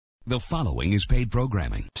The following is paid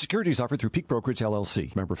programming. Securities offered through Peak Brokerage,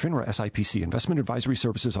 LLC. Member FINRA SIPC. Investment advisory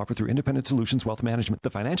services offered through Independent Solutions Wealth Management. The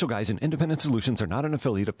Financial Guys and Independent Solutions are not an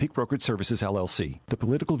affiliate of Peak Brokerage Services, LLC. The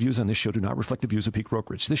political views on this show do not reflect the views of Peak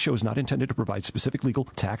Brokerage. This show is not intended to provide specific legal,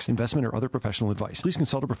 tax, investment, or other professional advice. Please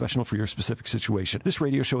consult a professional for your specific situation. This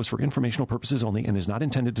radio show is for informational purposes only and is not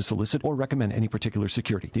intended to solicit or recommend any particular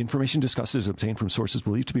security. The information discussed is obtained from sources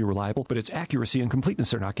believed to be reliable, but its accuracy and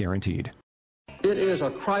completeness are not guaranteed. It is a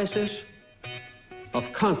crisis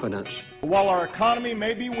of confidence. While our economy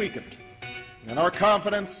may be weakened and our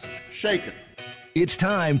confidence shaken, It's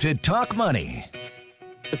time to talk money.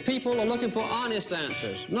 The people are looking for honest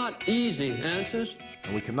answers, not easy answers.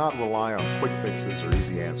 And we cannot rely on quick fixes or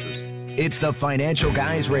easy answers. It's the Financial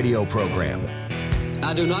Guys radio program.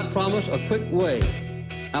 I do not promise a quick way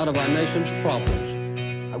out of our nation's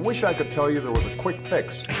problems. I wish I could tell you there was a quick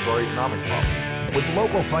fix to our economic problem. With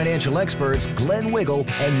local financial experts Glenn Wiggle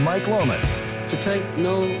and Mike Lomas. To take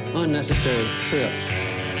no unnecessary trips.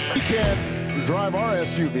 We can't drive our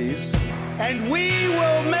SUVs. And we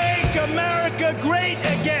will make America great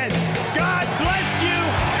again. God bless you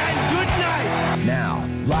and good night. Now,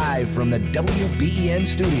 live from the WBEN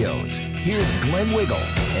studios, here's Glenn Wiggle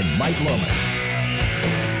and Mike Lomas.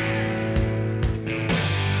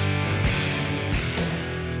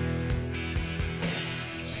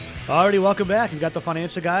 Alrighty, welcome back. We've got the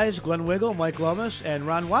Financial Guys, Glenn Wiggle, Mike Lomas, and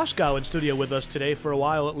Ron Waskow in studio with us today for a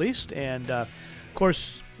while at least. And, of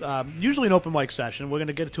course, usually an open mic session. We're going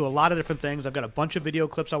to get to a lot of different things. I've got a bunch of video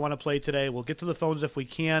clips I want to play today. We'll get to the phones if we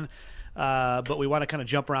can, but we want to kind of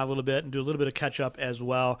jump around a little bit and do a little bit of catch-up as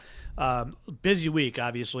well. Busy week,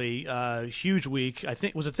 obviously. Huge week. I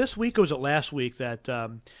think, was it this week or was it last week that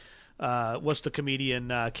what's the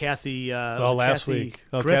comedian, Kathy last week.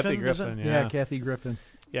 Oh, Griffin, Kathy Griffin, Yeah, Kathy Griffin.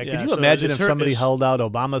 Yeah, Yeah, could you so imagine it's if her- somebody it's- held out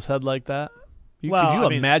Obama's head like that? Could you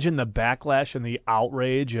imagine the backlash and the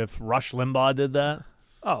outrage if Rush Limbaugh did that?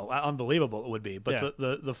 Oh, unbelievable it would be. But Yeah.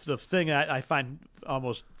 the thing I find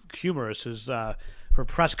almost humorous is her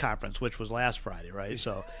press conference, which was last Friday, right?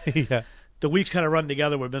 So Yeah. the weeks kind of run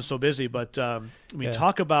together. We've been so busy. But, Yeah.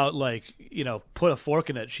 talk about, put a fork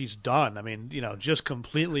in it. She's done. I mean, just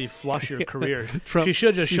completely flush your career. Trump- She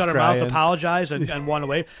should just she's shut her crying. mouth, apologize, and run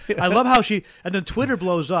away. I love how and then Twitter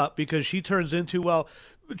blows up because she turns into,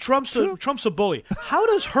 Trump's a bully. How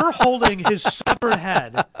does her holding his severed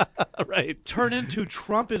head Right. turn into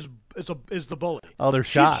Trump is the bully? Oh, they're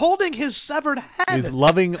She's shot. holding his severed head. He's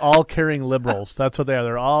loving all caring liberals. That's what they are.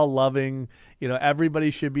 They're all loving.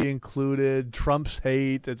 Everybody should be included. Trump's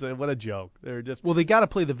hate. What a joke. They're just. Well, they got to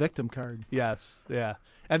play the victim card. Yes. Yeah.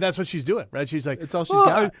 And that's what she's doing, right? She's like, It's all she's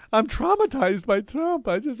got. I'm traumatized by Trump.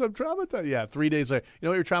 I'm traumatized. Yeah, 3 days later. You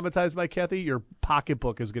know what you're traumatized by, Kathy? Your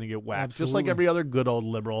pocketbook is going to get whacked. Just like Absolutely. every other good old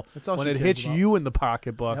liberal. That's all when she it cares hits about. you in the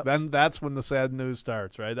pocketbook, Yep. then that's when the sad news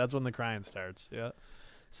starts, right? That's when the crying starts. Yeah.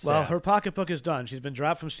 Well, Sad. her pocketbook is done. She's been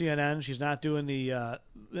dropped from CNN. She's not doing the.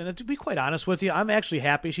 And to be quite honest with you, I'm actually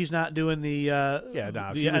happy she's not doing the. no,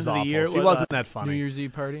 the she end was of awful. the year. She wasn't that funny. New Year's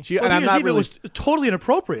Eve party. She, Well, and I'm New not Year's Eve, really. it was totally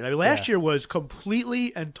inappropriate. I mean, last Yeah. year was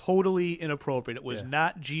completely and totally inappropriate. It was Yeah.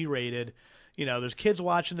 not G-rated. There's kids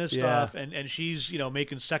watching this Yeah. stuff, and she's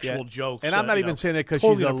making sexual Yeah. jokes. And I'm not even saying it because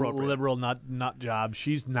totally she's a inappropriate. liberal nut job.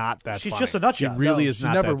 She's not that She's funny. just a nut She job. really No, is she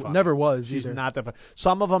not never- that funny. never was She's either. not that funny.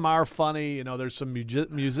 Some of them are funny. There's some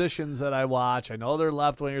musicians that I watch. I know they're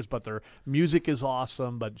left-wingers, but their music is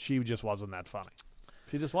awesome, but she just wasn't that funny.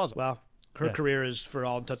 She just wasn't. Well, her Yeah. career is, for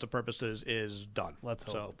all intents and purposes, is done. Let's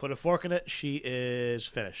hope. So put a fork in it. She is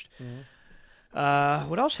finished. Mm-hmm.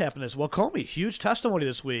 What else happened this? Well, Comey, huge testimony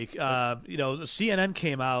this week. CNN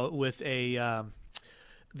came out with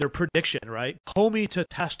their prediction, right? Comey to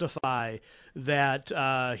testify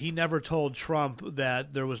that he never told Trump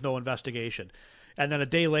that there was no investigation. And then a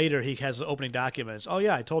day later, he has the opening documents. Oh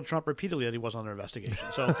yeah, I told Trump repeatedly that he wasn't under investigation.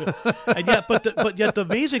 So, and yet, but yet, the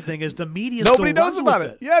amazing thing is the media. Nobody still knows runs about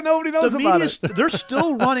with it. Yeah, nobody knows the about media's- it. They're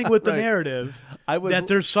still running with the Right. narrative that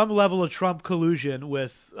there's some level of Trump collusion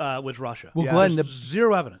with Russia. Well, Yeah. Glenn, There's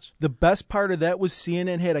zero evidence. the best part of that was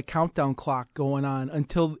CNN had a countdown clock going on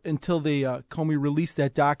until they Comey released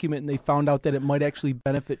that document and they found out that it might actually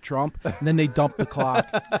benefit Trump, and then they dumped the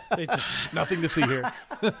clock. They just- Nothing to see here.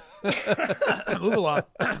 Move along.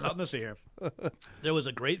 Nothing to see here. There was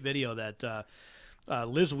a great video that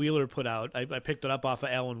Liz Wheeler put out. I picked it up off of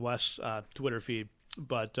Alan West's Twitter feed,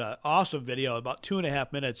 but awesome video, about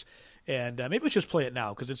 2.5 minutes. And maybe let's just play it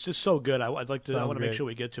now because it's just so good. I'd like to. I Sounds want to make great. sure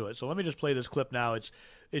we get to it. So let me just play this clip now.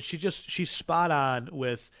 She's spot on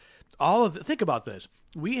with all of. Think about this.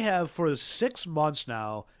 We have for 6 months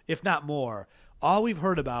now, if not more, all we've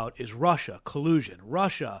heard about is Russia collusion,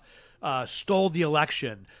 Russia stole the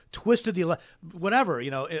election, twisted the whatever,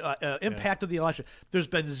 impacted the election. There's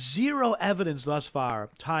been zero evidence thus far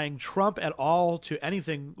tying Trump at all to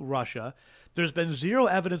anything Russia. There's been zero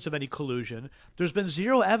evidence of any collusion. There's been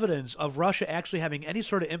zero evidence of Russia actually having any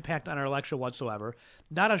sort of impact on our election whatsoever.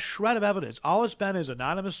 Not a shred of evidence. All it's been is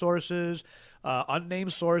anonymous sources,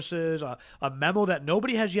 unnamed sources, a memo that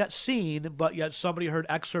nobody has yet seen, but yet somebody heard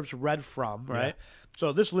excerpts read from, right? Yeah.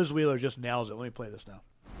 So this Liz Wheeler just nails it. Let me play this now.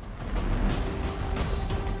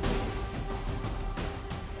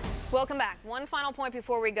 Welcome back. One final point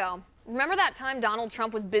before we go. Remember that time Donald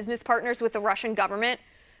Trump was business partners with the Russian government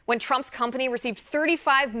when Trump's company received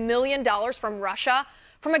 $35 million from Russia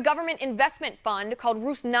from a government investment fund called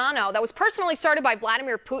Rusnano that was personally started by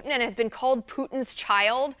Vladimir Putin and has been called Putin's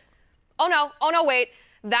child? Oh no, wait.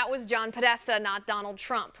 That was John Podesta, not Donald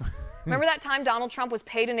Trump. Remember that time Donald Trump was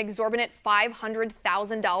paid an exorbitant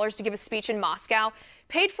 $500,000 to give a speech in Moscow,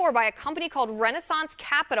 paid for by a company called Renaissance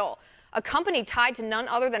Capital, a company tied to none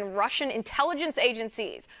other than Russian intelligence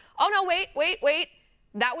agencies? Oh no, wait.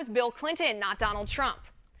 That was Bill Clinton, not Donald Trump.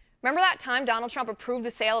 Remember that time Donald Trump approved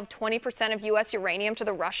the sale of 20% of U.S. uranium to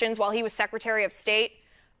the Russians while he was Secretary of State?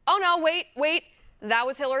 Oh no, wait. That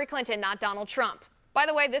was Hillary Clinton, not Donald Trump. By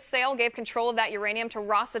the way, this sale gave control of that uranium to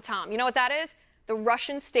Rosatom. You know what that is? The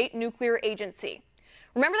Russian State Nuclear Agency.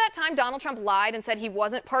 Remember that time Donald Trump lied and said he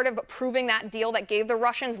wasn't part of approving that deal that gave the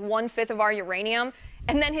Russians 1/5 of our uranium?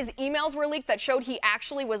 And then his emails were leaked that showed he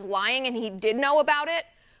actually was lying and he did know about it?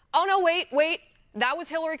 Oh no, wait. That was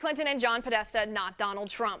Hillary Clinton and John Podesta, not Donald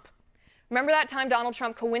Trump. Remember that time Donald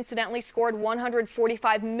Trump coincidentally scored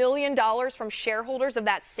 $145 million from shareholders of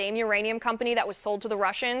that same uranium company that was sold to the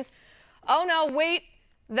Russians? Oh no, wait.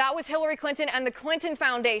 That was Hillary Clinton and the Clinton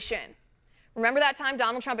Foundation. Remember that time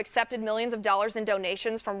Donald Trump accepted millions of dollars in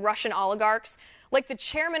donations from Russian oligarchs, like the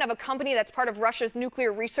chairman of a company that's part of Russia's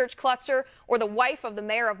nuclear research cluster, or the wife of the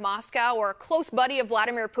mayor of Moscow, or a close buddy of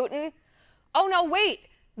Vladimir Putin? Oh no, wait.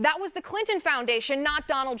 That was the Clinton Foundation, not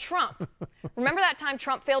Donald Trump. Remember that time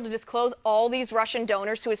Trump failed to disclose all these Russian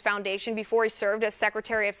donors to his foundation before he served as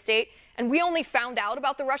Secretary of State? And we only found out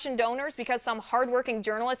about the Russian donors because some hardworking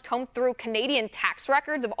journalist combed through Canadian tax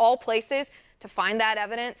records of all places to find that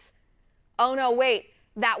evidence? Oh no, wait.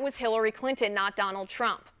 That was Hillary Clinton, not Donald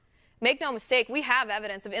Trump. Make no mistake, we have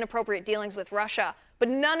evidence of inappropriate dealings with Russia, but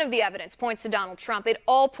none of the evidence points to Donald Trump. It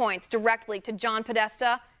all points directly to John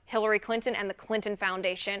Podesta, Hillary Clinton, and the Clinton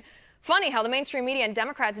Foundation. Funny how the mainstream media and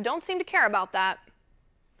Democrats don't seem to care about that.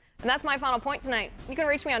 And that's my final point tonight. You can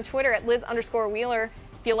reach me on Twitter at Liz_Wheeler.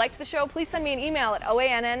 If you liked the show, please send me an email at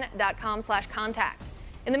oann.com/contact.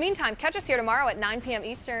 In the meantime, catch us here tomorrow at 9 p.m.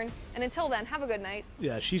 Eastern. And until then, have a good night.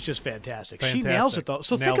 Yeah, she's just fantastic. She nails it, though.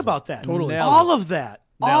 So think about that. Totally. All of that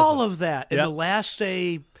in the last,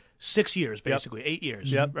 say, 6 years, basically, 8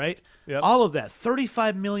 years, right? Yep. All of that,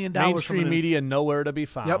 $35 million. Mainstream media nowhere to be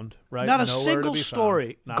found, right? Not a nowhere single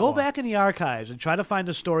story. Go one. back in the archives and try to find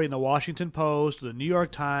a story in the Washington Post, the New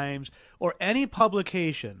York Times, or any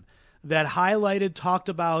publication that highlighted, talked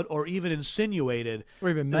about, or even insinuated or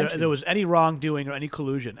even mentioned there was any wrongdoing or any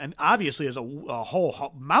collusion. And obviously there's a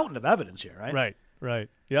whole mountain of evidence here, right? Right.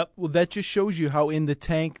 Yep. Well, that just shows you how in the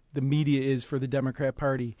tank the media is for the Democrat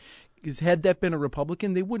Party. Because had that been a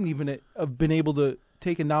Republican, they wouldn't even have been able to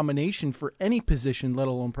take a nomination for any position, let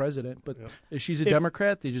alone president. But if she's a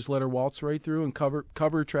Democrat, they just let her waltz right through and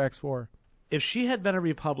cover tracks for her. If she had been a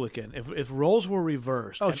Republican, if roles were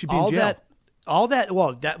reversed, she'd be in jail.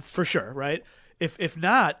 That for sure, right? If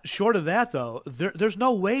not, short of that, though, there's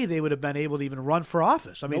no way they would have been able to even run for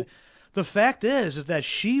office. I mean, the fact is that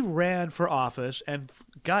she ran for office and,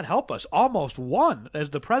 God help us, almost won as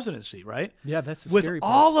the presidency, right? Yeah, that's the With scary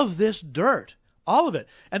part. all of this dirt, all of it.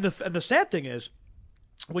 And the sad thing is,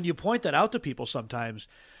 when you point that out to people sometimes,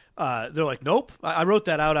 they're like, nope. I wrote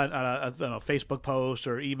that out on a Facebook post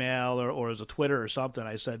or email or as a Twitter or something.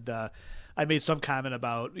 I said, I made some comment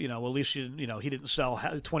about, well, at least, he didn't sell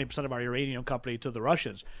 20% of our uranium company to the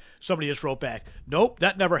Russians. Somebody just wrote back, nope,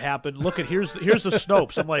 that never happened. Look at here's the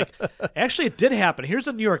Snopes. I'm like, actually, it did happen. Here's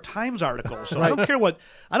the New York Times article. So I don't care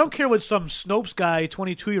what some Snopes guy,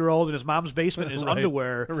 22-year-old in his mom's basement in his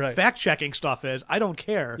underwear, fact checking stuff is. I don't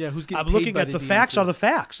care. Yeah, who's getting I'm looking paid at by the DNC. facts are the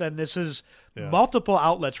facts, and this is multiple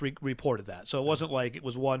outlets reported that. So it wasn't like it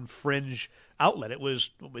was one fringe outlet.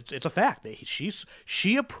 It's a fact.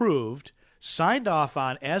 She approved, signed off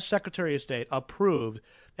on as Secretary of State, approved,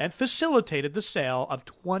 and facilitated the sale of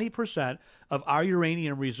 20% of our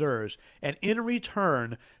uranium reserves. And in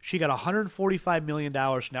return, she got $145 million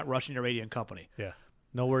from that Russian uranium company. Yeah.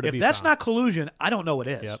 Nowhere to be If that's found. not collusion, I don't know what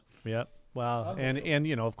is. Yep. Well, and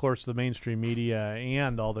of course, the mainstream media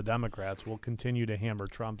and all the Democrats will continue to hammer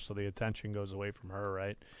Trump so the attention goes away from her,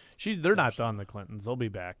 right? They're not done, the Clintons. They'll be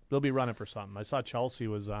back. They'll be running for something. I saw Chelsea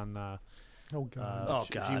was on God.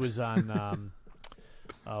 She was on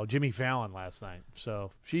Jimmy Fallon last night.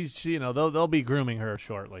 So she's they'll be grooming her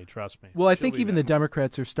shortly, trust me. Well, I think even the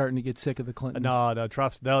Democrats are starting to get sick of the Clintons. No,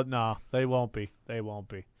 they won't be.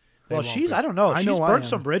 Well, I don't know. She's I burned am.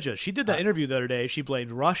 some bridges. She did that interview the other day. She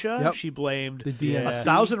blamed Russia. Yep. She blamed The DNC.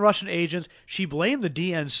 1,000 Russian agents. She blamed the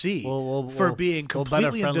DNC for being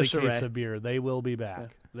completely in disarray. Case of beer. They will be back. Yeah.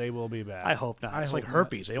 They will be back. I hope not. It's like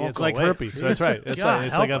herpes. They won't it's go like away. herpes. That's right. It's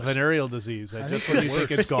like a venereal disease. Just when you think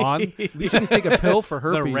it's gone, you can take a pill for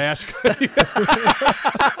herpes.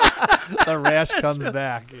 The rash comes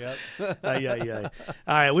back. Yep. All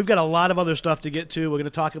right, we've got a lot of other stuff to get to. We're going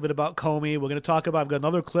to talk a bit about Comey. We're going to talk about. I've got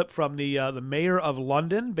another clip from the mayor of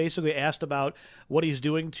London. Basically, asked about what he's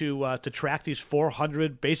doing to track these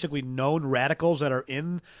 400 basically known radicals that are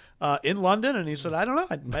in London, and he said, "I don't know.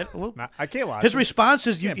 I can't watch." His response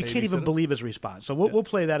is, you can't even believe his response. So we'll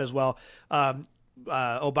play that as well.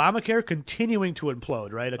 Obamacare continuing to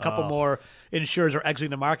implode. Right, a couple more insurers are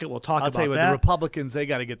exiting the market. We'll talk about that. I'll tell you what, the Republicans, they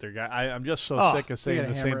got to get their guy. I'm just so sick of saying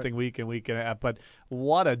the same thing week in, week in. But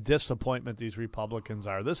what a disappointment these Republicans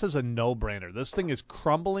are. This is a no-brainer. This thing is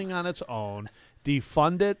crumbling on its own.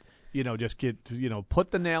 Defund it. Just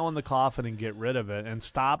put the nail in the coffin and get rid of it, and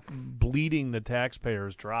stop bleeding the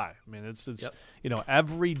taxpayers dry. I mean, it's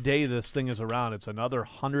every day this thing is around, it's another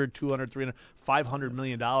 $100, $200, $300, $500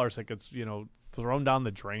 million that gets thrown down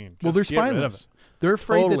the drain. Well, they're spineless. They're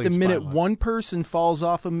afraid that the minute one person falls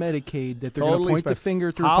off of Medicaid, that they're going to point the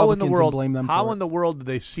finger to Republicans and blame them for it. How in the world do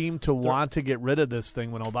they seem to want to get rid of this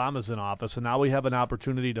thing when Obama's in office, and now we have an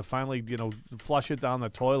opportunity to finally, flush it down the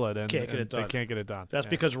toilet, and they can't get it done. That's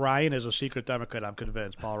because Ryan is a secret Democrat, I'm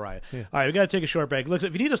convinced, Paul Ryan. Yeah. All right, we got to take a short break. Look,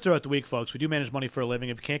 if you need us throughout the week, folks, we do manage money for a living.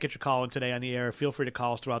 If you can't get your call in today on the air, feel free to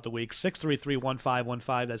call us throughout the week.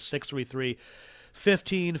 633-1515, that's 633-1515.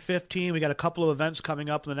 We got a couple of events coming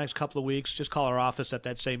up in the next couple of weeks. Just call our office at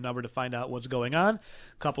that same number to find out what's going on. A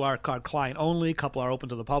couple are client only, a couple are open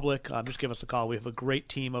to the public. Just give us a call. We have a great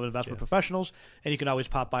team of investment professionals, and you can always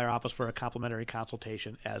pop by our office for a complimentary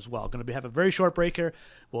consultation as well. Going to have a very short break here.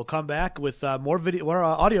 We'll come back with more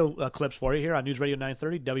audio clips for you here on News Radio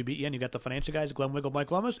 930 WBEN. You got the financial guys, Glenn Wiggle,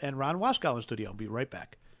 Mike Lummis, and Ron Waskow in studio. We'll be right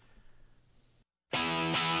back.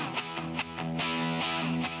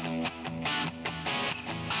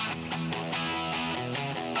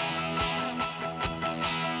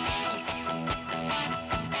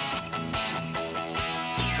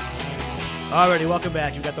 Alrighty, welcome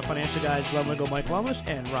back. You've got the financial guys, Glenn Wiggle, Mike Lummis,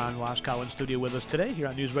 and Ron Waskow in studio with us today here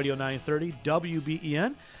on News Radio 930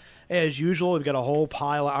 WBEN. As usual, we've got a whole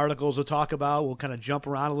pile of articles to talk about. We'll kind of jump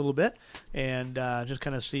around a little bit and just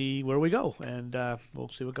kind of see where we go, and we'll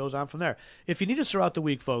see what goes on from there. If you need us throughout the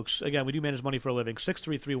week, folks, again, we do manage money for a living.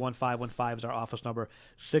 633-1515 is our office number,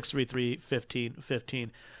 633-1515.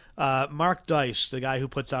 Mark Dice, the guy who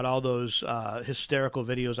puts out all those hysterical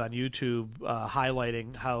videos on YouTube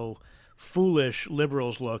highlighting how foolish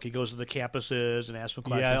liberals look. He goes to the campuses and asks them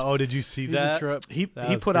questions. Yeah. Oh, did you see that? He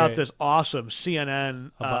put out this awesome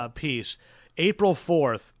CNN piece. April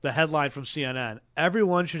 4th, the headline from CNN,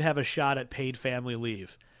 everyone should have a shot at paid family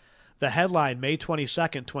leave. The headline, May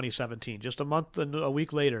 22nd, 2017, just a month and a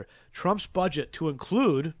week later, Trump's budget to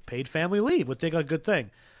include paid family leave would think a good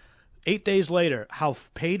thing. 8 days later, how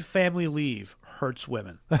paid family leave hurts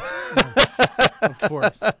women. Of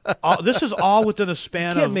course. This is all within a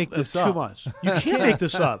span of 2 months. You can't make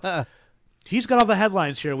this up. He's got all the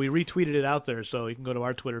headlines here. We retweeted it out there, so you can go to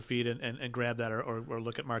our Twitter feed and grab that or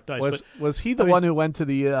look at Mark Dice. Was he the one who went to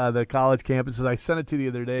the college campuses? I sent it to you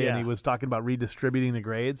the other day, and he was talking about redistributing the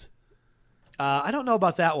grades. I don't know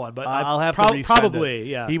about that one, but I'll have to resend probably. It.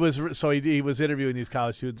 Yeah, he was interviewing these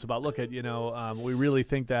college students about we really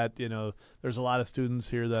think that there's a lot of students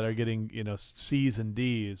here that are getting C's and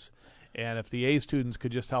D's, and if the A students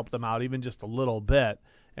could just help them out even just a little bit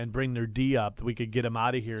and bring their D up, we could get them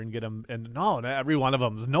out of here and get them. And no, every one of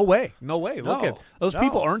them, no way. Look at those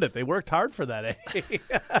people earned it. They worked hard for that A.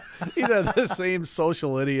 These are the same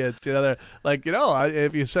social idiots. They're like,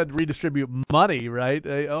 if you said redistribute money, right?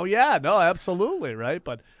 Absolutely, right?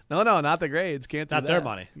 But no, not the grades. Can't do not that. Their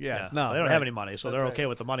money. Yeah, no, they don't have any money, so they're okay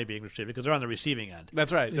with the money being distributed because they're on the receiving end.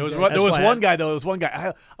 That's right. There was one guy.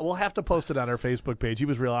 We'll have to post it on our Facebook page. He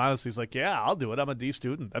was real honest. He's like, "Yeah, I'll do it. I'm a D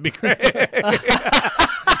student. That'd be great."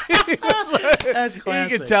 That's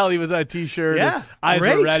classic. You could tell he was on a T-shirt. Yeah, His eyes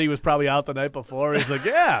great. were red. He was probably out the night before. He's like,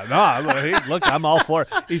 yeah, no, look, I'm all for it.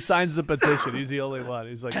 He signs the petition. He's the only one.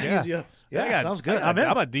 He's like, yeah. Yeah, sounds good. I'm in.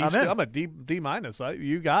 I'm a D minus.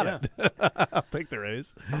 You got it. I'll take the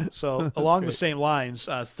raise. So along the same lines,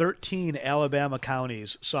 13 Alabama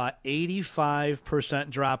counties saw 85%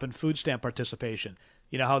 drop in food stamp participation.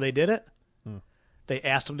 You know how they did it? They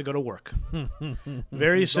asked them to go to work.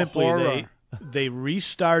 Very simply, they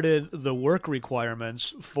restarted the work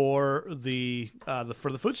requirements for the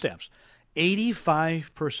food stamps.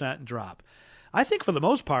 85% drop. I think for the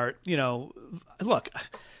most part, look,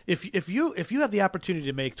 if you have the opportunity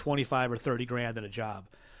to make 25 or 30 grand in a job,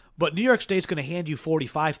 but New York State's going to hand you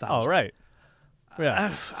 45,000. Oh, right.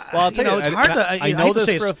 Yeah. Well, I'll tell you, it's hard to. I know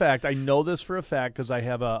this for a fact. I know this for a fact because I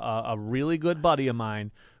have a really good buddy of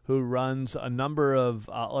mine who runs a number of,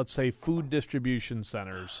 let's say, food distribution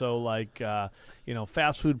centers. So, like,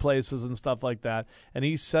 fast food places and stuff like that. And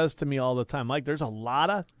he says to me all the time, Mike, there's a lot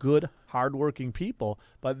of good, hardworking people,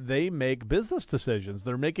 but they make business decisions.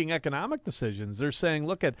 They're making economic decisions. They're saying,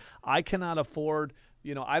 look, I cannot afford.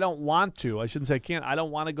 I don't want to. I shouldn't say can't. I don't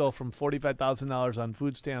want to go from $45,000 on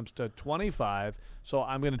food stamps to 25. So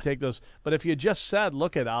I'm going to take those. But if you just said,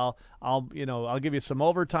 look, I'll give you some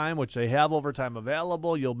overtime, which they have overtime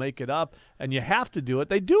available. You'll make it up, and you have to do it.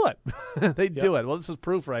 They do it. They do it. Well, this is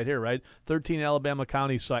proof right here, right? 13 Alabama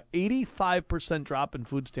counties saw 85% drop in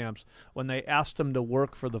food stamps when they asked them to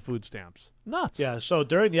work for the food stamps. Nuts. Yeah, so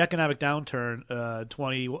during the economic downturn,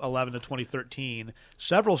 2011 to 2013,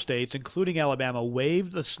 several states, including Alabama,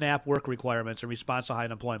 waived the SNAP work requirements in response to high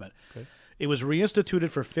unemployment. Okay. It was reinstituted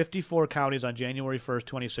for 54 counties on January 1st,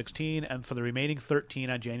 2016, and for the remaining 13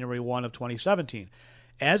 on January 1 of 2017.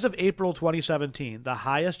 As of April 2017, the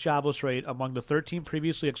highest jobless rate among the 13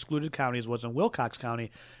 previously excluded counties was in Wilcox County,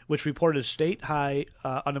 which reported a state-high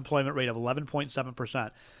unemployment rate of 11.7%.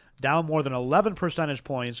 Down more than 11 percentage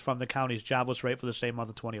points from the county's jobless rate for the same month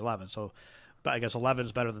of 2011. So I guess 11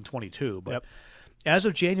 is better than 22. But as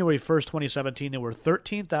of January 1st, 2017, there were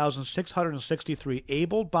 13,663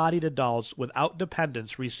 able-bodied adults without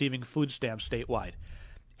dependents receiving food stamps statewide.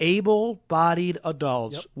 Able-bodied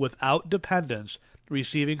adults without dependents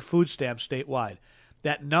receiving food stamps statewide.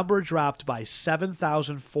 That number dropped by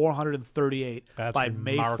 7,438 by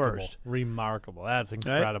May 1st. Remarkable. That's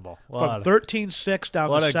incredible. Right? From 13.6 down to 7.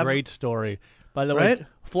 What a great story. By the way,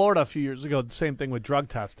 Florida a few years ago, the same thing with drug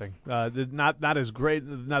testing. Not as great.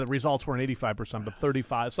 Now the results weren't 85%, but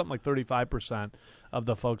 35, something like 35% of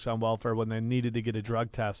the folks on welfare when they needed to get a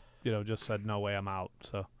drug test, just said no way, I'm out.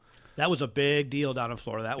 So. That was a big deal down in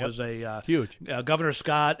Florida. That was a huge. Governor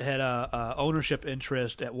Scott had a ownership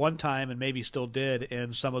interest at one time, and maybe still did,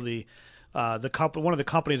 in some of the one of the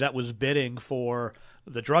companies that was bidding for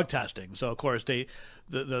the drug testing. So of course the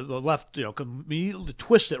left immediately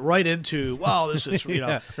twist it right into, well, this is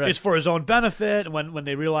it's for his own benefit. And when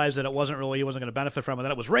they realized that he wasn't going to benefit from it,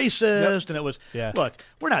 then it was racist, and it was look,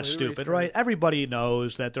 we're not stupid, right? Everybody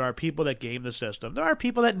knows that there are people that game the system. There are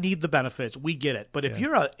people that need the benefits. We get it. But if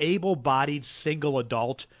you're an able-bodied single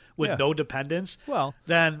adult with no dependents,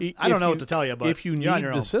 then I don't know what to tell you. But if you need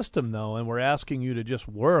the system, though, and we're asking you to just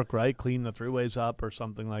work, right, clean the throughways up or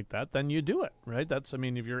something like that, then you do it, right?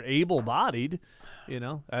 If you're able-bodied,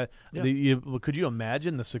 could you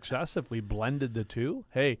imagine the success if we blended the two?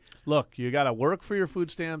 Hey, look, you got to work for your food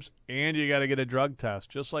stamps and you got to get a drug test,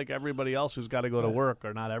 just like everybody else who's got to go to work,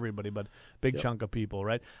 or not everybody, but big chunk of people,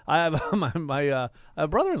 right? I have my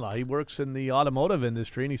brother-in-law. He works in the automotive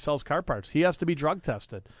industry and he sells car parts. He has to be drug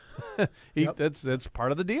tested. That's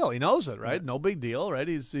part of the deal. He knows it, right? No big deal, right?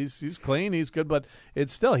 He's clean, he's good, but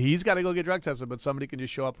it's still, he's got to go get drug tested. But somebody can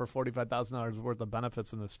just show up for $45,000 worth of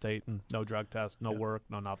benefits in the state and no drug test, no work,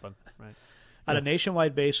 no nothing, right? On a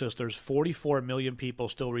nationwide basis, there's 44 million people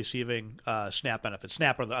still receiving SNAP benefits.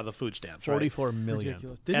 SNAP are the food stamps, 44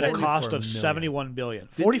 million. At a cost of $71 billion.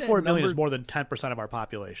 44 million is more than 10% of our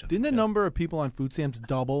population. Didn't the number of people on food stamps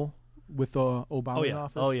double with the Obama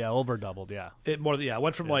office? Oh, yeah, over doubled, yeah. It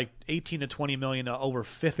went from like 18 to 20 million to over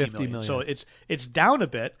 50 million. So it's down a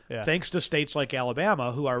bit, thanks to states like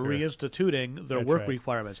Alabama who are reinstituting their work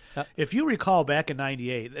requirements. If you recall back in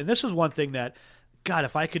 98, and this is one thing that, God,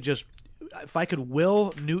 if I could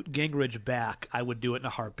will Newt Gingrich back, I would do it in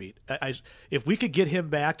a heartbeat. If we could get him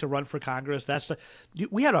back to run for Congress,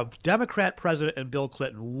 we had a Democrat president in Bill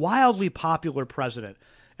Clinton, wildly popular president,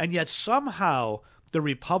 and yet somehow the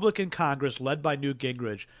Republican Congress, led by Newt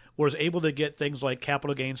Gingrich, was able to get things like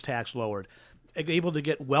capital gains tax lowered, able to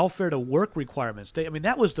get welfare to work requirements.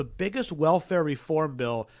 That was the biggest welfare reform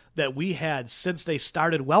bill that we had since they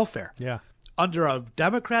started welfare. Yeah. under a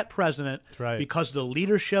Democrat president right. because of the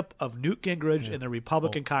leadership of Newt Gingrich in the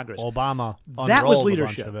Republican Congress. Obama that was unrolled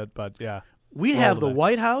leadership. A bunch of it, but yeah. We have the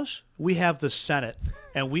White House, we have the Senate,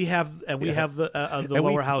 and we have the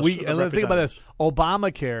lower house. And think about this: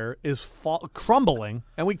 Obamacare is crumbling,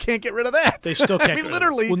 and we can't get rid of that. They still can't.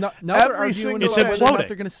 Literally, now they're arguing it's whether or not imploding.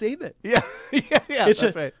 they're going to save it. Yeah.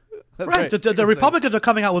 That's right. Right. The Republicans are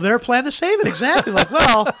coming out with their plan to save it. Exactly. Like,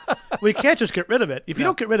 well, we can't just get rid of it. If you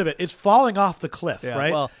don't get rid of it, it's falling off the cliff,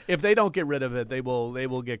 right? Well, if they don't get rid of it, they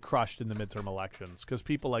will get crushed in the midterm elections because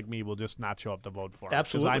people like me will just not show up to vote for it.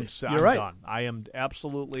 Absolutely. I'm You're right. done. I am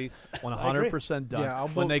absolutely 100% done. Yeah,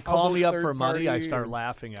 when they call me up for money, I start or...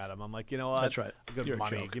 laughing at them. I'm like, you know what? That's right. Good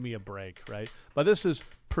money. Give me a break, right? But this is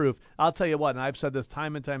proof. I'll tell you what, and I've said this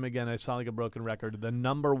time and time again, I sound like a broken record. The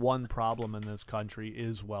number one problem in this country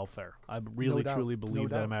is welfare. I really, truly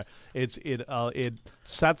believe that. It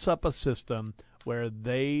sets up a system where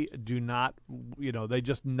they do not, they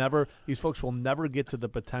just never, these folks will never get to the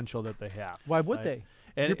potential that they have. Why would they?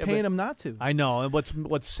 You're paying them not to. I know. And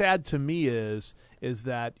what's sad to me is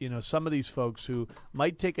that, some of these folks who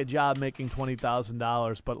might take a job making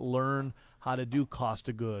 $20,000 but learn how to do cost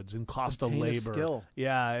of goods and cost of labor. Skill.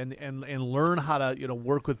 Yeah, and learn how to,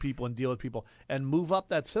 work with people and deal with people and move up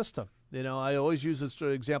that system. I always use this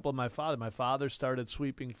example of my father. My father started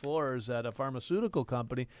sweeping floors at a pharmaceutical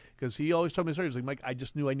company because he always told me stories. He's like, Mike, I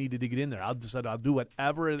just knew I needed to get in there. I'll do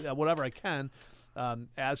whatever I can.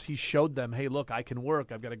 As he showed them, hey, look, I can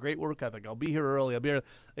work. I've got a great work ethic. I'll be here early. I'll be here.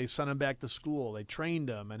 They sent him back to school. They trained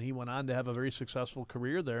him, and he went on to have a very successful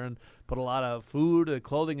career there and put a lot of food,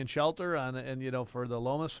 clothing, and shelter on, and for the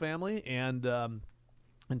Lomas family, and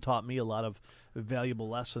taught me a lot of valuable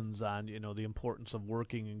lessons on the importance of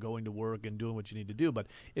working and going to work and doing what you need to do. But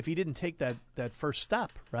if he didn't take that first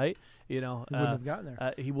step, right, he wouldn't have gotten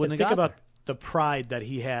there. He wouldn't have gotten there. The pride that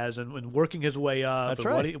he has and working his way up. That's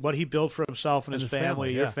right. What he built for himself and his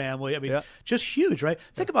family, your family. I mean, yeah. Just huge, right?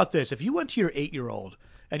 Think about this. If you went to your 8-year-old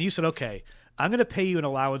and you said, okay, I'm going to pay you an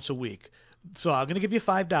allowance a week. So I'm going to give you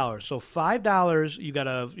 $5. So $5, you got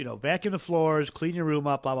to, vacuum the floors, clean your room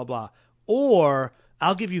up, blah, blah, blah. Or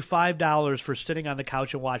I'll give you $5 for sitting on the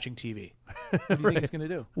couch and watching TV. What do you think he's going to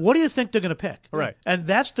do? What do you think they're going to pick? Right. And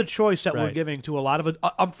that's the choice that we're giving to a lot of,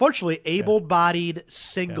 unfortunately, able-bodied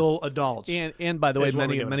single adults. And by the way,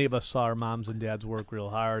 many of us saw our moms and dads work real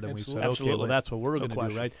hard, and we said, okay, well, that's what we're going to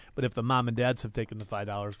do, right? But if the mom and dads have taken the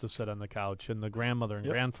 $5 to sit on the couch, and the grandmother and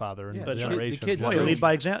grandfather and the generation, the kids they lead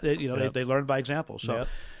by example. They learn by example. So,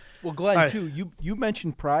 well, Glenn, too, you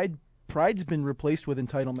mentioned pride. Pride's been replaced with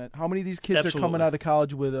entitlement. How many of these kids are coming out of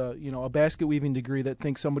college with a basket weaving degree that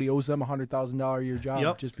thinks somebody owes them $100,000 a year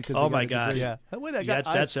job just because? Oh my God! Yeah,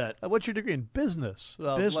 that's it. What's your degree in? Business.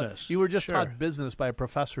 Business. You were just taught business by a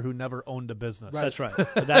professor who never owned a business. That's right.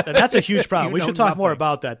 And that's a huge problem. We should talk more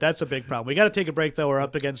about that. That's a big problem. We got to take a break though. We're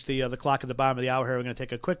up against the clock at the bottom of the hour here. We're going to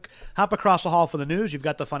take a quick hop across the hall for the news. You've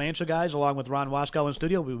got the financial guys along with Ron Waskow in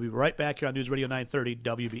studio. We'll be right back here on News Radio 930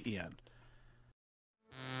 WBEN.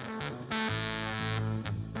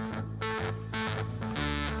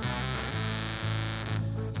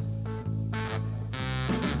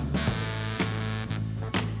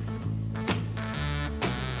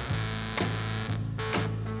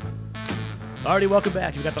 Alrighty, welcome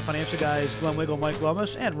back. You've got the financial guys, Glenn Wiggle, Mike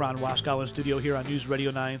Lomas, and Ron Waskow in studio here on News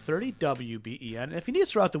Radio 930 WBEN. And if you need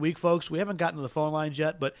us throughout the week, folks, we haven't gotten to the phone lines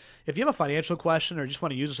yet, but if you have a financial question or just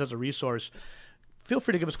want to use us as a resource, feel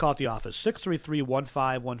free to give us a call at the office,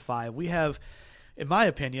 633-1515. We have, in my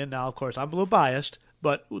opinion, now, of course, I'm a little biased,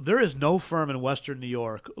 but there is no firm in Western New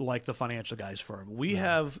York like the financial guys firm. We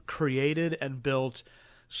have created and built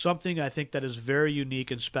something I think that is very unique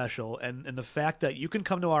and special, and the fact that you can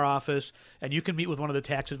come to our office and you can meet with one of the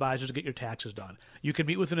tax advisors to get your taxes done. You can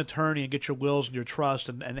meet with an attorney and get your wills and your trust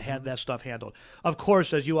and have that stuff handled. Of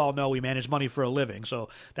course, as you all know, we manage money for a living, so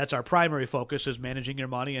that's our primary focus is managing your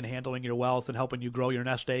money and handling your wealth and helping you grow your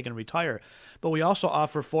nest egg and retire. But we also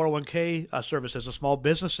offer 401k services to small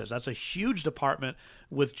businesses. That's a huge department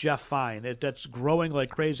with Jeff Fine. That's growing like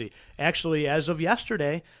crazy. Actually, as of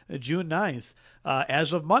yesterday, June 9th,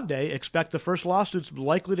 as of Monday, expect the first lawsuits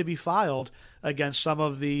likely to be filed against some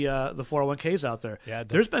of the 401ks out there. Yeah,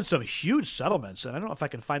 there's been some huge settlements, and I don't know if I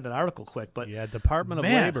can find that article quick, but Department of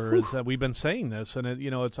Labor is we've been saying this, and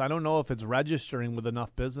it's I don't know if it's registering with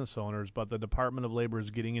enough business owners, but the Department of Labor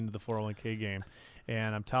is getting into the 401k game.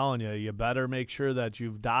 And I'm telling you, you better make sure that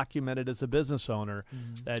you've documented as a business owner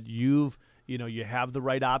that you have the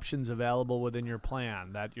right options available within your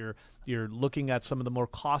plan, that you're looking at some of the more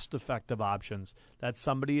cost-effective options, that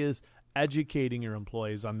somebody is educating your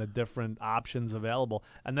employees on the different options available,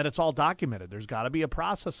 and that it's all documented. There's got to be a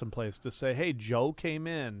process in place to say, hey, Joe came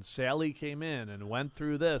in, Sally came in, and went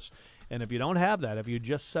through this. And if you don't have that, if you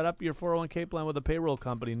just set up your 401k plan with a payroll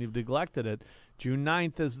company and you've neglected it, June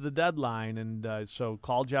 9th is the deadline. And so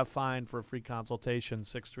call Jeff Fine for a free consultation,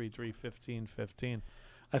 633-1515.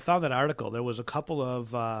 I found that article. There was a couple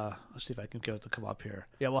of, let's see if I can get it to come up here.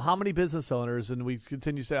 Yeah, well, how many business owners, and we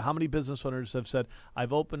continue to say, how many business owners have said,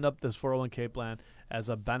 I've opened up this 401k plan as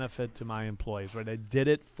a benefit to my employees, right? I did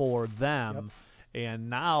it for them. Yep. And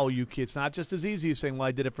now it's not just as easy as saying, well,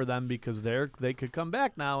 I did it for them, because they could come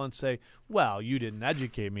back now and say, well, you didn't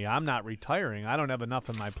educate me. I'm not retiring. I don't have enough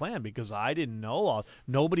in my plan because I didn't know.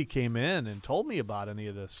 Nobody came in and told me about any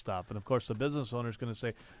of this stuff. And, of course, the business owner is going to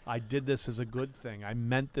say, I did this as a good thing. I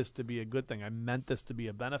meant this to be a good thing. I meant this to be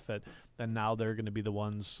a benefit. And now they're going to be the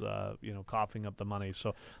ones, coughing up the money.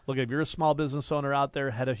 So, look, if you're a small business owner out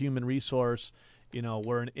there, head of human resource,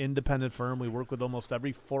 we're an independent firm. We work with almost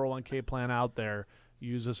every 401k plan out there.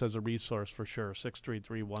 Use us as a resource for sure.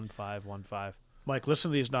 633-1515. Mike,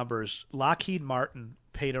 listen to these numbers. Lockheed Martin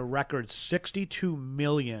paid a record $62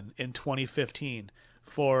 million in 2015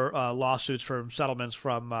 for lawsuits for settlements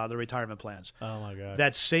from the retirement plans. Oh my God!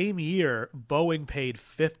 That same year, Boeing paid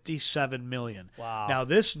 $57 million. Wow! Now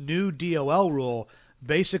this new DOL rule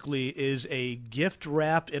basically is a gift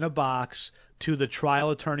wrapped in a box to the trial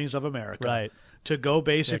attorneys of America. Right. To go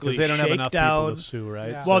basically they don't shake have enough down, people to sue, right?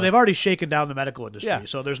 Yeah. Well, they've already shaken down the medical industry,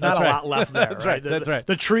 so there's not a lot left there. That's right. That's right.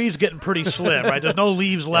 The tree's getting pretty slim, right? There's no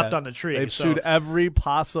leaves left on the tree. They've sued every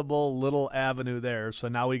possible little avenue there, so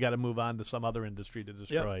now we got to move on to some other industry to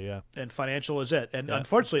destroy. Yep. Yeah, and financial is it. And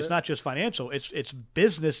unfortunately, it's not just financial; it's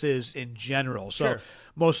businesses in general. So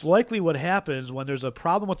most likely, what happens when there's a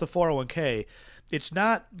problem with the 401k, it's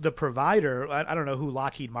not the provider. I don't know who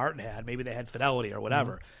Lockheed Martin had. Maybe they had Fidelity or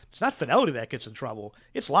whatever. Mm-hmm. It's not Fidelity that gets in trouble.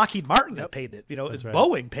 It's Lockheed Martin that paid it. It's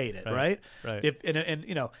Boeing paid it, right? Right.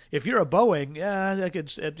 If you're a Boeing,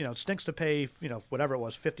 it stinks to pay whatever it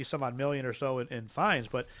was, 50 some odd million or so in fines.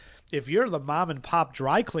 But if you're the mom and pop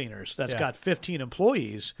dry cleaners that's got 15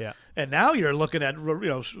 employees, and now you're looking at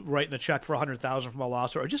writing a check for $100,000 from a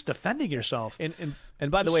lawsuit or just defending yourself. And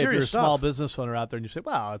by the way, if you're a small business owner out there and you say,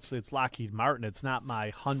 "Well, it's Lockheed Martin. It's not my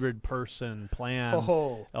 100-person plan."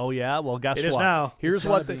 Oh yeah. Well, guess what? It is now. Here's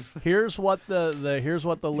what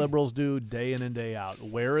the liberals do day in and day out.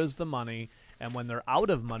 Where is the money? And when they're out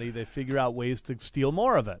of money, they figure out ways to steal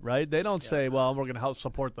more of it, right? They don't say, well, we're going to help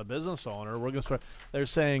support the business owner. They're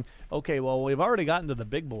saying, okay, well, we've already gotten to the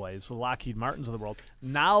big boys, the Lockheed Martins of the world.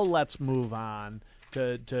 Now let's move on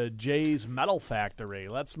to Jay's Metal Factory.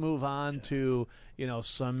 Let's move on to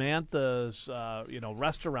Samantha's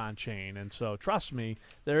restaurant chain. And so trust me,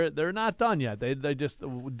 they're not done yet. They just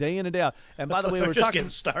day in and day out. And by the way, we were talking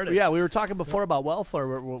started. Yeah, we were talking before about welfare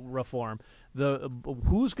reform.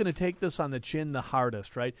 Who's going to take this on the chin the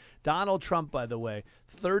hardest, right? Donald Trump, by the way,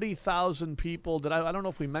 30,000 people. I don't know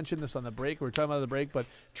if we mentioned this on the break. We were talking about the break, but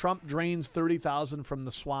Trump drains 30,000 from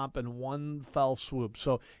the swamp in one fell swoop.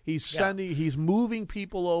 So he's moving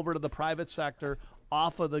people over to the private sector,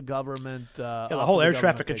 off of the government. The whole air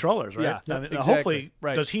traffic controllers, right? Yeah, exactly. Hopefully,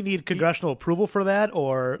 does he need congressional approval for that,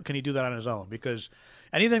 or can he do that on his own? Because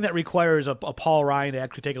anything that requires a Paul Ryan to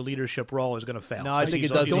actually take a leadership role is going to fail. No, I think it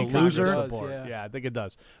does. He's a loser. Yeah, I think it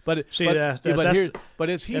does. But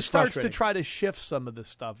as he starts to try to shift some of this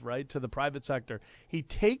stuff, right, to the private sector, he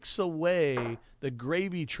takes away the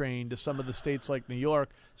gravy train to some of the states like New York.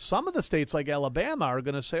 Some of the states like Alabama are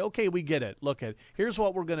going to say, okay, we get it. Look, here's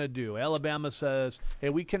what we're going to do. Alabama says, hey,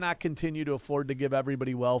 we cannot continue to afford to give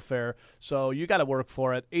everybody welfare, so you got to work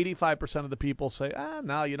for it. 85% of the people say,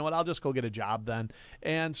 no, you know what, I'll just go get a job then.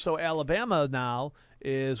 And so Alabama now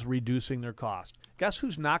is reducing their cost. Guess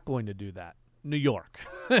who's not going to do that? New York.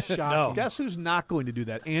 No. Guess who's not going to do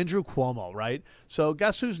that? Andrew Cuomo, right? So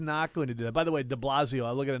guess who's not going to do that? By the way, de Blasio,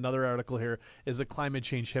 I look at another article here, is a climate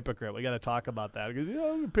change hypocrite. We got to talk about that. He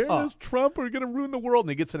goes, apparently Trump are going to ruin the world.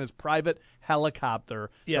 And he gets in his private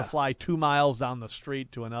helicopter to fly 2 miles down the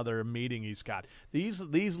street to another meeting he's got. These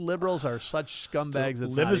liberals are such scumbags.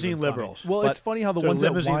 It's limousine liberals. Well, it's funny how the ones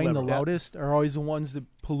that whine the loudest are always the ones that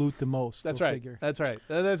pollute the most. That's right. Figure. That's right.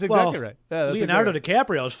 That's exactly right. Yeah, Leonardo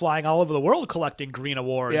DiCaprio is flying all over the world collecting green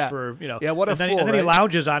awards for, you know. Yeah, what a and then, fool, and then he right?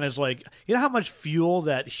 lounges on his, like, you know how much fuel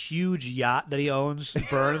that huge yacht that he owns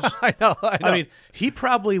burns? I know. I mean, he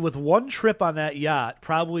probably, with one trip on that yacht,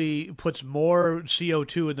 probably puts more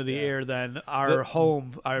CO2 into the air than our whole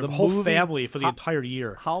family for the entire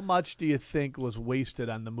year. How much do you think was wasted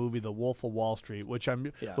on the movie The Wolf of Wall Street, which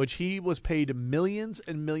he was paid millions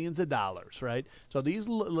and millions of dollars, right? So these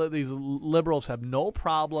liberals have no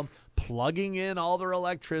problem plugging in all their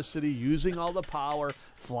electricity, using all the power,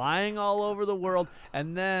 flying all over the world,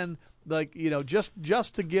 and then, like, you know,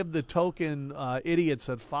 just to give the token idiots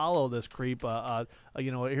that follow this creep,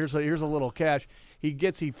 you know, here's a little cash.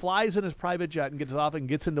 He flies in his private jet and gets off and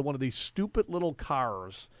gets into one of these stupid little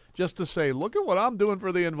cars just to say, look at what I'm doing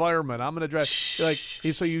for the environment. I'm going to drive.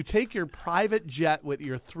 So you take your private jet with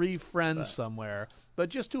your 3 friends somewhere. But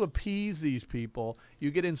just to appease these people,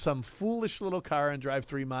 you get in some foolish little car and drive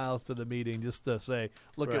 3 miles to the meeting just to say,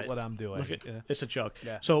 look at what I'm doing. It's a joke.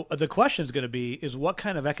 Yeah. So the question is going to be is what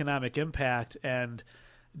kind of economic impact and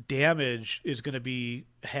damage is going to be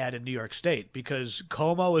had in New York State, because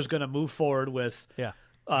Como is going to move forward with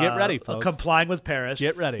get ready, folks. Complying with Paris.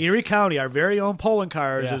 Get ready. Erie County, our very own polling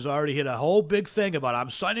cars, has already hit a whole big thing about I'm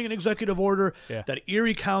signing an executive order that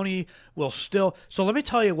Erie County will still. So let me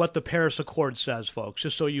tell you what the Paris Accord says, folks,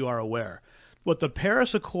 just so you are aware. What the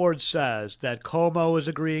Paris Accord says that Como is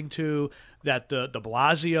agreeing to, that de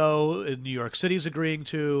Blasio in New York City is agreeing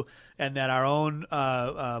to, and that our own,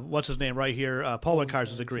 what's his name right here, polling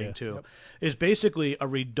cars is agreeing to, is basically a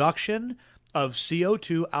reduction of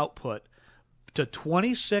CO2 output to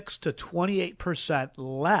 26 to 28%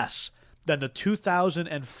 less than the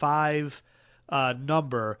 2005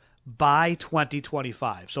 number by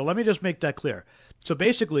 2025. So let me just make that clear. So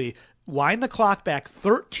basically, wind the clock back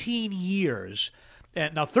 13 years.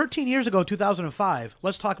 And now, 13 years ago, in 2005,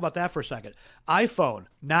 let's talk about that for a second. iPhone,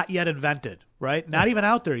 not yet invented, right? Not even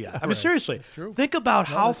out there yet. I mean, seriously, think about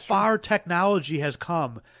how far technology has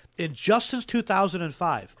come in just since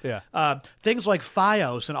 2005. Things like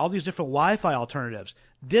Fios and all these different Wi-Fi alternatives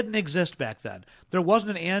didn't exist back then. There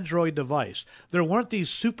wasn't an Android device. There weren't these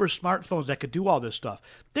super smartphones that could do all this stuff.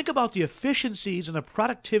 Think about the efficiencies and the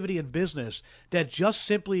productivity in business that just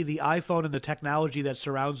simply the iPhone and the technology that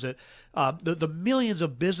surrounds it, the millions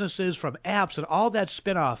of businesses from apps and all that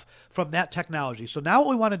spin-off from that technology. So now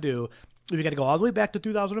what we want to do is we got to go all the way back to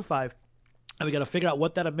 2005, and we got to figure out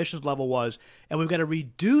what that emissions level was, and we've got to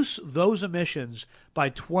reduce those emissions by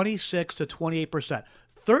 26 to 28%.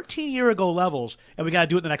 13-year-ago levels, and we got to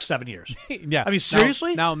do it in the next 7 years. I mean,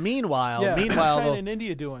 seriously? Now meanwhile, what's China and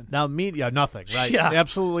India doing? Now, nothing, right?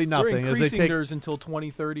 Absolutely nothing. They're increasing theirs until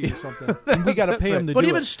 2030 or something, and we got to pay them to do it. But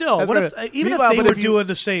even still, what if they were doing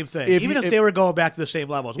the same thing, even if they were going back to the same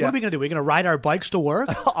levels, what are we going to do? We're going to ride our bikes to work?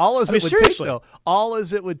 All as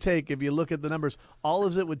it would take, if you look at the numbers, all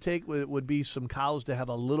as it would take would be some cows to have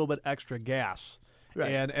a little bit extra gas. Right.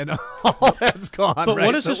 And all that's gone. But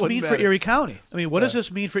what does this mean for Erie County? I mean, what does this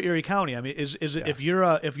mean for Erie County? I mean, is it if you're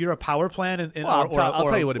a power plant I'll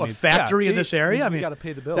tell you what it means. Factory in this area? I mean, you got to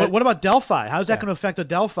pay the bill. What about Delphi? How's that going to affect a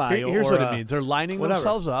Delphi? Here's what it means: they're lining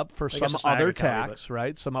themselves up for some other tax, County,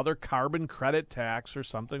 right? Some other carbon credit tax or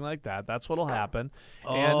something like that. That's what'll happen,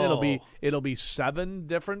 and it'll be 7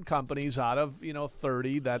 different companies out of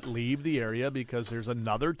 30 that leave the area because there's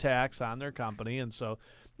another tax on their company, and so.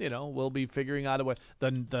 We'll be figuring out a way.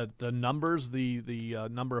 The numbers, the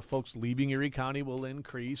number of folks leaving Erie County will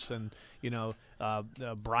increase, and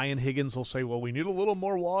Brian Higgins will say, "Well, we need a little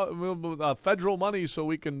more federal money so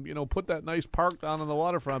we can put that nice park down on the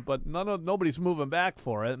waterfront." But nobody's moving back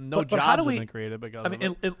for it, and jobs have been created because of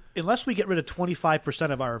it. Unless we get rid of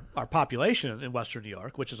 25% of our population in Western New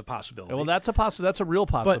York, which is a possibility. Well, that's a real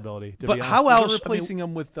possibility. But how else? We're replacing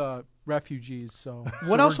them with refugees. So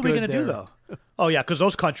what else are we going to do though? Oh yeah, because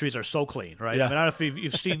those countries are so clean, right? Yeah. I mean, I don't know if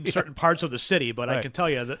you've seen certain parts of the city, but I can tell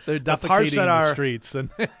you that they're the parts that in are the streets and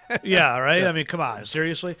yeah, right. I mean, come on,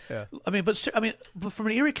 seriously. Yeah. I mean, but from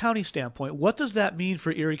an Erie County standpoint, what does that mean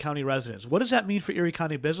for Erie County residents? What does that mean for Erie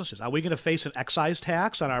County businesses? Are we going to face an excise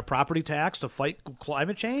tax on our property tax to fight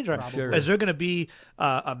climate change, or is there going to be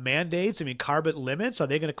mandates? I mean, carbon limits? Are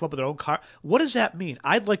they going to come up with their own What does that mean?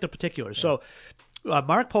 I'd like the particulars. Yeah. So.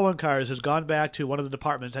 Mark Poloncarz has gone back to one of the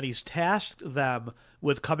departments, and he's tasked them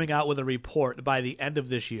with coming out with a report by the end of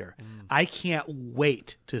this year. I can't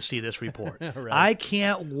wait to see this report. Right. I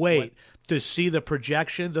can't wait to see the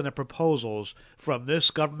projections and the proposals from this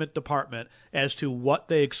government department as to what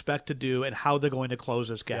they expect to do and how they're going to close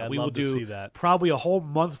this gap. Yeah, we I'd will love to do see that. probably a whole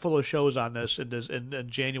month full of shows on this in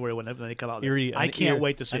January when they come out. I can't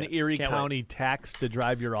wait to see an it. Erie Can't County wait. tax to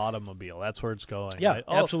drive your automobile. That's where it's going. Yeah, right?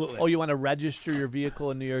 absolutely. Oh, you want to register your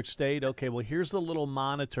vehicle in New York State? Okay, well, here's the little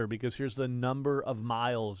monitor because here's the number of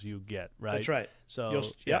miles you get, right? That's right. So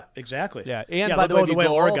yeah, exactly. Yeah, and yeah, by the way, if you way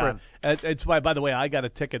go Oregon. over, it's why. By the way, I got a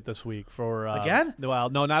ticket this week for again. Well,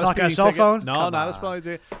 no, not Talking a on speeding cell ticket. phone? No, Come not on. a speeding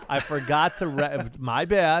ticket. I forgot to. My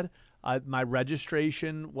bad. My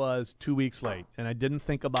registration was 2 weeks late, and I didn't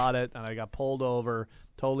think about it, and I got pulled over.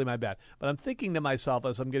 Totally my bad. But I'm thinking to myself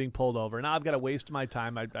as I'm getting pulled over, now I've got to waste my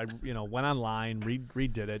time. I went online,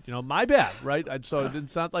 redid it. My bad, right? So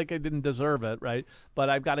it's not like I didn't deserve it, right?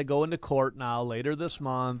 But I've got to go into court now later this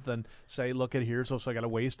month and say, look at here. So I got to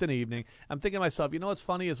waste an evening. I'm thinking to myself, what's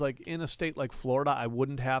funny is like in a state like Florida, I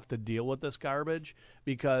wouldn't have to deal with this garbage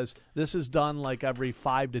because this is done like every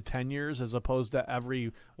 5 to 10 years as opposed to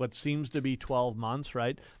every what seems to be 12 months,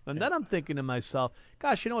 right? And then I'm thinking to myself,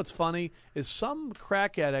 gosh, what's funny is some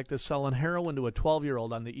crack addict is selling heroin to a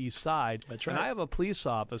 12-year-old on the east side. That's right. And I have a police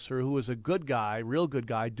officer who is a good guy, real good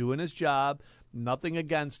guy, doing his job, nothing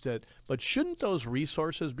against it. But shouldn't those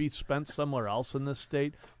resources be spent somewhere else in this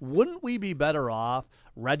state? Wouldn't we be better off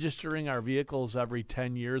registering our vehicles every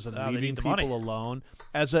 10 years and leaving people alone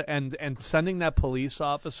and sending that police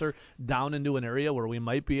officer down into an area where we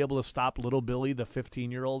might be able to stop little Billy, the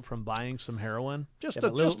 15-year-old, from buying some heroin? Just a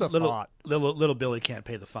thought. Little Billy can't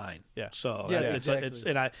pay the fine. Yeah. So exactly.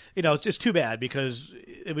 it's too bad because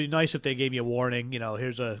it'd be nice if they gave you a warning.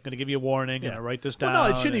 Here's going to give you a warning. Write this down. Well, no,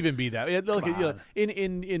 it shouldn't even be that. Look,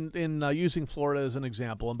 in using Florida as an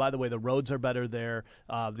example, and by the way, the roads are better there.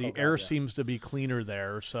 The air seems to be cleaner there.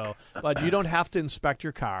 So, but you don't have to inspect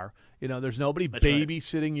your car. There's nobody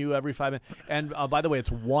babysitting you every 5 minutes. And by the way,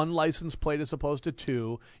 it's one license plate as opposed to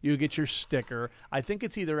two. You get your sticker. I think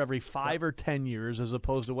it's either every 5 or 10 years as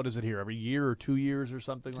opposed to, what is it here, every year or 2 years or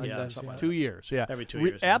something like that? Something like 2 years, yeah. Every 2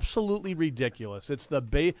 years. Absolutely ridiculous. It's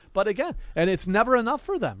but again, and it's never enough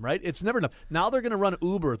for them, right? It's never enough. Now they're going to run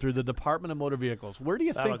Uber through the Department of Motor Vehicles. Where do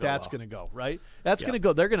you think that's going to go, right? That's going to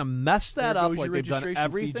go. They're going to mess that up like they've done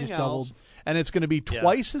everything else. And it's going to be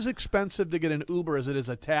twice as expensive to get an Uber as it is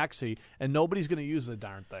a taxi, and nobody's going to use the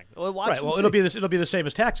darn thing. Well, it'll be the same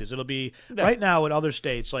as taxes. It'll be right now in other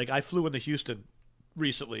states. Like I flew into Houston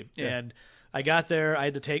recently, and I got there. I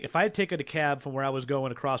had to take if I had taken a cab from where I was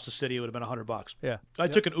going across the city, it would have been $100. Yeah, I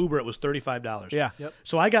took an Uber. It was $35. Yeah,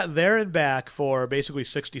 So I got there and back for basically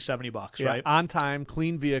 $60-$70. Right, on time,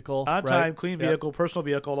 clean vehicle, clean vehicle, personal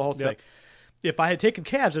vehicle, the whole thing. If I had taken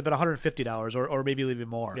cabs, it'd been $150 or maybe even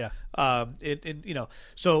more. Yeah.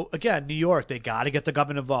 So again, New York, they got to get the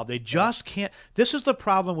government involved. They just can't. This is the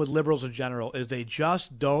problem with liberals in general: is they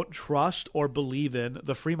just don't trust or believe in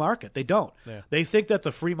the free market. They don't. Yeah. They think that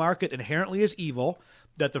the free market inherently is evil.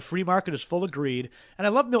 That the free market is full of greed. And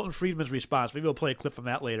I love Milton Friedman's response. Maybe we'll play a clip from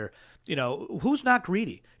that later. Who's not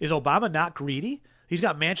greedy? Is Obama not greedy? He's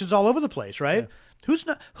got mansions all over the place, right? Yeah.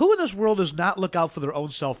 Who in this world does not look out for their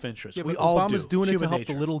own self-interest? Yeah, we but all Obama's do. doing it to Human help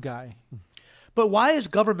nature. the little guy. But why is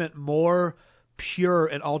government more pure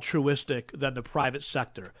and altruistic than the private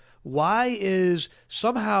sector? Why is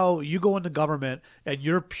somehow you go into government and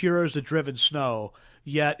you're pure as the driven snow,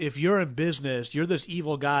 yet if you're in business, you're this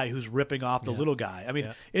evil guy who's ripping off the little guy? I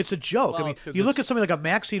mean, it's a joke. Well, I mean, you look at something like a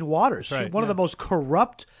Maxine Waters, she's one of the most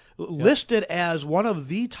corrupt, listed as one of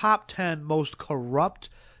the top 10 most corrupt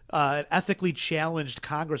ethically challenged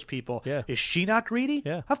Congress people. Yeah. Is she not greedy?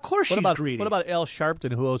 Yeah. Of course she's greedy. What about Al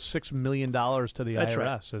Sharpton, who owes $6 million to the That's IRS?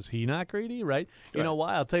 right. Is he not greedy, right? You know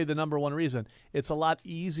why? I'll tell you the number one reason. It's a lot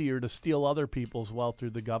easier to steal other people's wealth through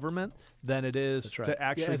the government than it is to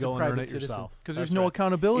actually go and earn it yourself. Because there's no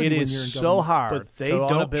accountability It when is you're in so government. hard But they to own a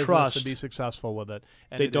don't business trust- and be successful with it.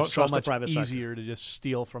 And they it don't is trust so the much private sector. easier to just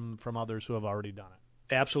steal from others who have already done it.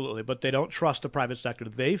 Absolutely, but they don't trust the private sector.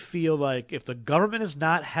 They feel like if the government is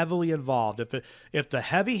not heavily involved, if the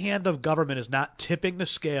heavy hand of government is not tipping the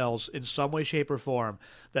scales in some way, shape, or form,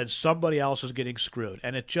 then somebody else is getting screwed.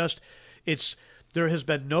 And there has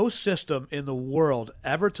been no system in the world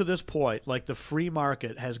ever to this point like the free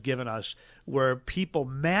market has given us, where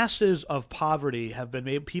masses of poverty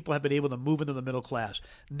people have been able to move into the middle class.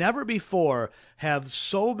 Never before have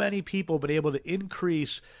so many people been able to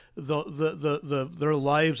increase their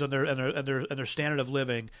lives and their standard of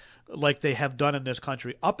living like they have done in this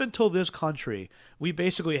country. Up until this country, we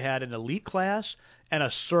basically had an elite class and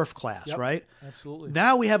a serf class, right? Absolutely.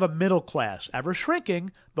 Now we have a middle class, ever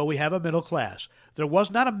shrinking, but we have a middle class. There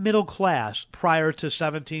was not a middle class prior to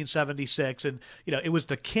 1776, and it was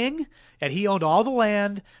the king, and he owned all the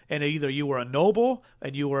land, and either you were a noble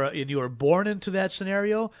and you were born into that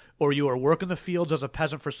scenario, or you were working the fields as a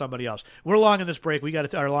peasant for somebody else. We're long in this break. We got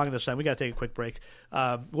to take a quick break.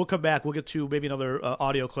 We'll come back. We'll get to maybe another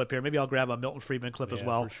audio clip here. Maybe I'll grab a Milton Friedman clip as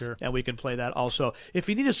well, for sure. and we can play that also. If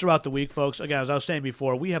you need us throughout the week, folks, again, as I was saying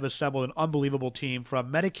before, we have assembled an unbelievable team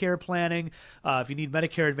from Medicare planning. If you need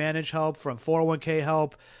Medicare Advantage help, from 401k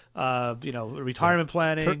help, retirement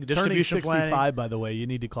planning, distribution turning 65, planning. by the way, you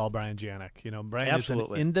need to call Brian Janik. Brian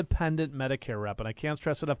Absolutely. is an independent Medicare rep, and I can't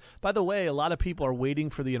stress enough. By the way, a lot of people are waiting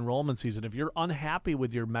for the enrollment season. If you're unhappy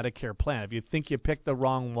with your Medicare plan, if you think you picked the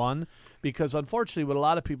wrong one, because unfortunately what a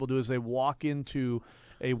lot of people do is they walk into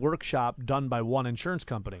a workshop done by one insurance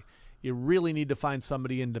company. You really need to find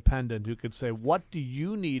somebody independent who could say, what do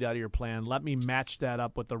you need out of your plan? Let me match that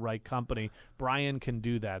up with the right company. Brian can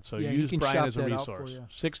do that. So use Brian as a resource.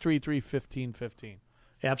 633-1515.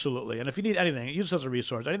 Absolutely. And if you need anything, use it as a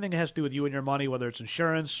resource. Anything that has to do with you and your money, whether it's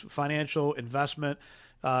insurance, financial, investment.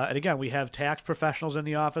 And again, we have tax professionals in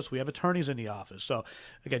the office. We have attorneys in the office. So,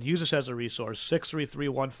 again, use this as a resource.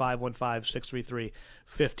 633-1515,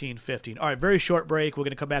 633-1515. All right, very short break. We're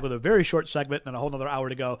going to come back with a very short segment and a whole other hour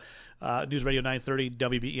to go. News Radio 930,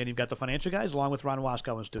 WBEN. You've got the Financial Guys along with Ron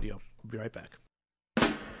Waskow in studio. We'll be right back.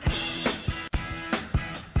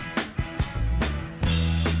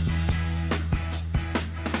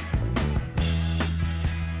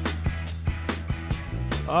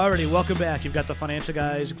 Alrighty, welcome back. You've got the Financial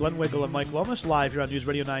Guys, Glenn Wiggle and Mike Lomas, live here on News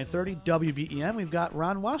Radio 930, WBEN. We've got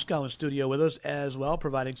Ron Waskow in studio with us as well,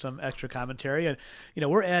 providing some extra commentary. And,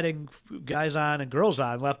 we're adding guys on and girls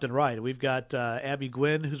on left and right. We've got Abby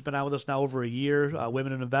Gwynn, who's been on with us now over a year,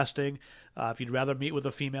 Women in Investing. If you'd rather meet with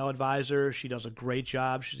a female advisor, she does a great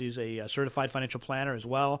job. She's a certified financial planner as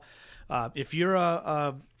well. If you're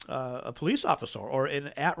a police officer or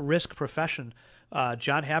an at-risk profession,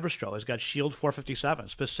 John Haberstroh has got Shield 457,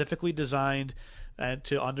 specifically designed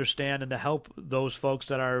to understand and to help those folks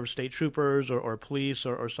that are state troopers or police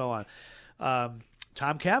or so on.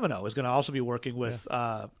 Tom Cavanaugh is going to also be working with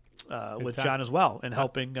John as well and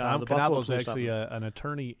helping Tom the Buffalo Cavanaugh is police actually an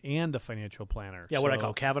attorney and a financial planner. Yeah, what do I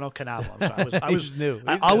call Cavanaugh? Cavanaugh. I was new.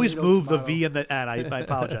 I always move the V and the N. I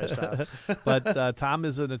apologize, Tom. But Tom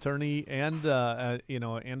is an attorney and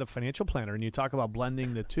and a financial planner. And you talk about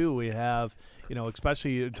blending the two. We have,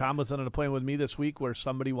 especially Tom was on an appointment with me this week where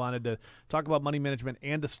somebody wanted to talk about money management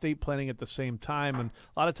and estate planning at the same time. And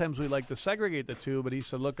a lot of times we like to segregate the two. But he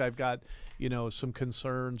said, look, I've got some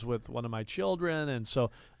concerns with one of my children, and so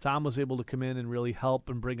Tom was able to come in and really help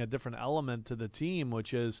and bring a different element to the team,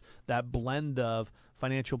 which is that blend of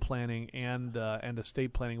financial planning and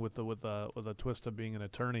estate planning with a twist of being an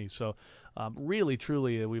attorney. So really,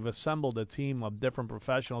 truly, we've assembled a team of different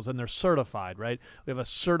professionals, and they're certified, right? We have a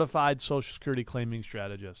certified Social Security claiming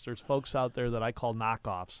strategist. There's folks out there that I call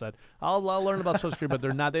knockoffs that I'll learn about Social Security, but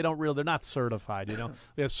they're not certified.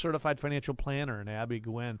 We have certified financial planner in Abby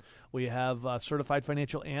Gwynn. We have a certified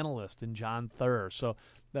financial analyst in John Thur. So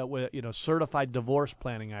that we, certified divorce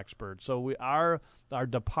planning expert. So our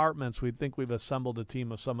departments, we think we've assembled a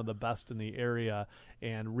team of some of the best in the area,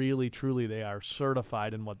 and really, truly, they are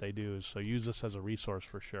certified in what they do. So use this as a resource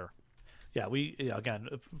for sure. Yeah, again,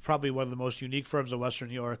 probably one of the most unique firms in Western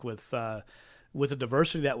New York with the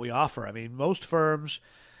diversity that we offer. I mean, most firms,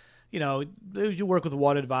 you work with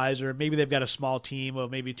one advisor. Maybe they've got a small team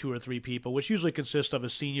of maybe 2 or 3 people, which usually consists of a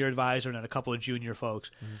senior advisor and a couple of junior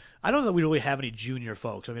folks. Mm-hmm. I don't know that we really have any junior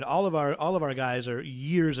folks. I mean, all of our guys are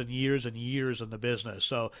years and years and years in the business.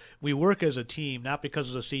 So we work as a team, not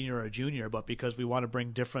because of a senior or a junior, but because we want to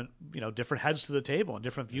bring different heads to the table and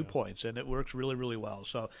different viewpoints, and it works really, really well.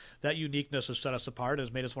 So that uniqueness has set us apart and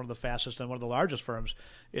has made us one of the fastest and one of the largest firms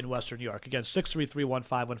in Western New York. Again,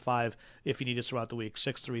 633-1515 if you need us throughout the week,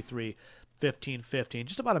 633-1515.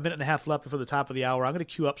 Just about a minute and a half left before the top of the hour. I'm going to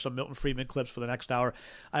queue up some Milton Friedman clips for the next hour.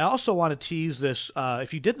 I also want to tease this.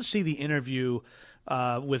 If you didn't see the interview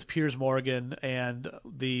with Piers Morgan and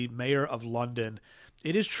the mayor of London,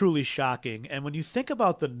 it is truly shocking. And when you think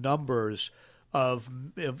about the numbers of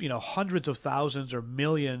hundreds of thousands or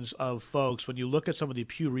millions of folks, when you look at some of the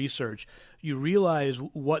Pew Research, you realize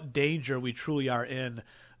what danger we truly are in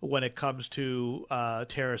when it comes to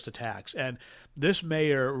terrorist attacks. And this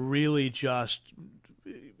mayor really just,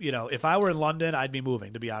 if I were in London, I'd be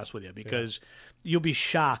moving, to be honest with you, because you'll be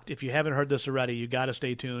shocked. If you haven't heard this already, you got to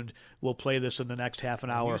stay tuned. We'll play this in the next half an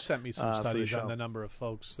hour. You sent me some studies on the number of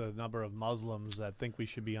folks, the number of Muslims that think we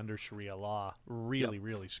should be under Sharia law. Really,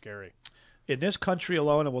 really scary. In this country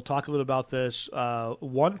alone, and we'll talk a little about this,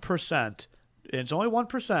 1%, and it's only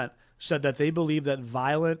 1%, said that they believe that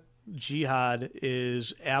violent jihad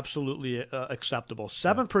is absolutely acceptable.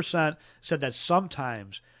 7% said that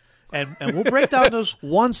sometimes. And we'll break down those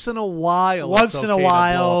once in a while. Once in a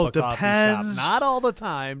while, depends. Not all the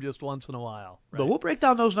time, just once in a while. Right? But we'll break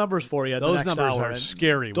down those numbers for you. Those the next numbers hour. are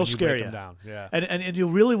scary. They'll when you scare break you them down. Yeah. And you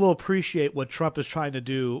really will appreciate what Trump is trying to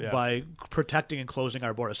do by protecting and closing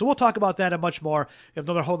our borders. So we'll talk about that and much more. We have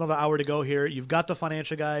another hour to go here. You've got the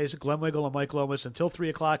financial guys, Glenn Wiggle and Mike Lomas, until 3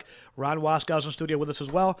 o'clock. Ron Waskow's in studio with us as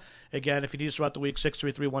well. Again, if you need us throughout the week,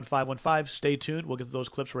 633-1515. Stay tuned. We'll get to those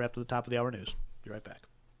clips right after the top of the hour news. Be right back.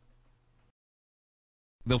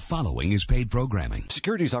 The following is paid programming.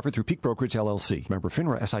 Securities offered through Peak Brokerage LLC. Member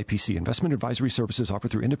FINRA SIPC. Investment advisory services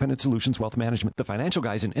offered through Independent Solutions Wealth Management. The financial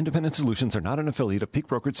guys in Independent Solutions are not an affiliate of Peak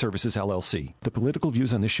Brokerage Services LLC. The political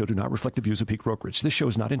views on this show do not reflect the views of Peak Brokerage. This show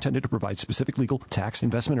is not intended to provide specific legal, tax,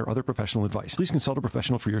 investment, or other professional advice. Please consult a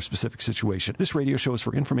professional for your specific situation. This radio show is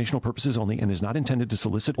for informational purposes only and is not intended to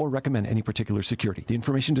solicit or recommend any particular security. The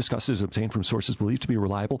information discussed is obtained from sources believed to be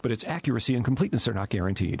reliable, but its accuracy and completeness are not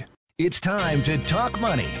guaranteed. It's time to talk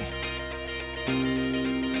money.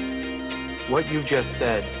 What you just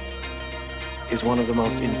said is one of the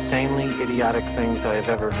most insanely idiotic things I have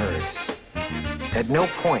ever heard. At no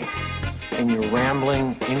point in your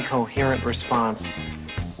rambling, incoherent response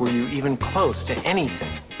were you even close to anything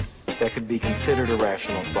that could be considered a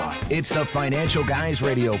rational thought. It's the Financial Guys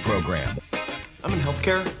radio program. I'm in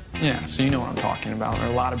healthcare. Yeah, so you know what I'm talking about. There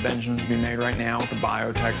are a lot of Benjamins being made right now with the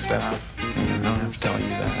biotech stuff. I don't have to tell you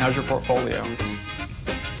that. How's your portfolio?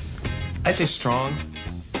 I'd say strong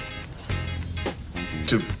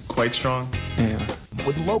to quite strong. Yeah.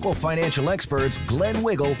 With local financial experts Glenn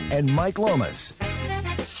Wiggle and Mike Lomas.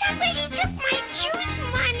 Somebody took my juice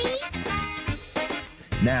money.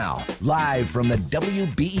 Now, live from the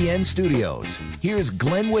WBEN studios, here's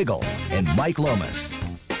Glenn Wiggle and Mike Lomas.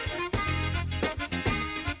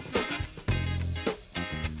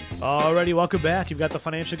 Alrighty, welcome back. You've got the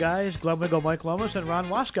financial guys, Glenn Wiggle, Mike Lomas, and Ron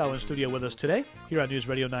Waskow in studio with us today here on News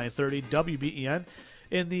Radio 930 WBEN.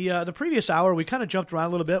 In the previous hour, we kind of jumped around a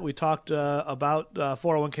little bit. We talked about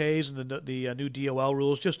 401ks and the new DOL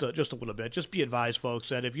rules just a little bit. Just be advised, folks,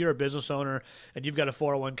 that if you're a business owner and you've got a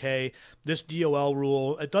 401k, this DOL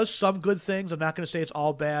rule, it does some good things. I'm not going to say it's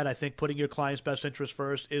all bad. I think putting your client's best interest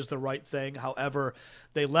first is the right thing. However,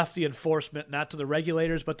 they left the enforcement not to the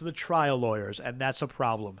regulators but to the trial lawyers, and that's a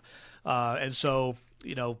problem. And so,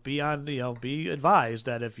 be advised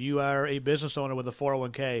that if you are a business owner with a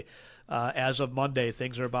 401k, as of Monday,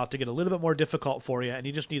 things are about to get a little bit more difficult for you, and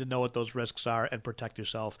you just need to know what those risks are and protect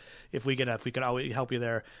yourself. If we can always help you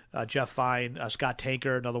there, Jeff Fine, Scott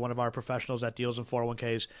Tanker, another one of our professionals that deals in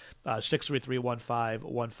 401ks,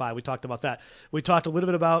 633-1515. We talked about that. We talked a little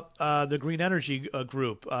bit about the Green Energy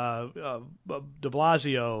Group, de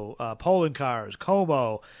Blasio, Poloncarz,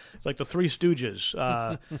 Como, like the Three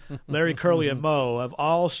Stooges, Larry Curly and Moe have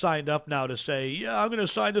all signed up now to say, yeah, I'm going to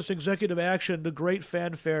sign this executive action, the great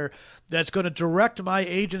fanfare that's going to direct my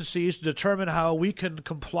agencies to determine how we can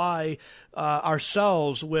comply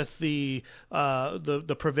ourselves with the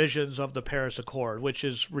provisions of the Paris Accord, which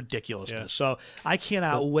is ridiculousness. Yeah. So I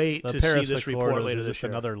cannot wait to Paris see this Accord report later this just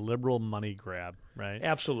year. Another liberal money grab, right?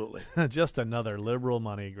 Absolutely. Just another liberal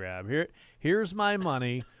money grab. Here's my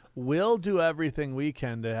money. We'll do everything we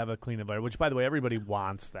can to have a clean environment, which, by the way, everybody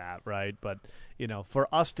wants that, right? But,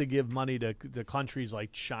 for us to give money to countries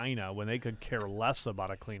like China when they could care less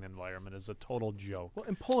about a clean environment is a total joke. Well,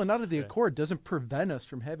 and pulling out of the accord doesn't prevent us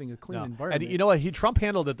from having a clean environment. And you know what? Trump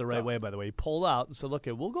handled it the right way, by the way. He pulled out and said, look,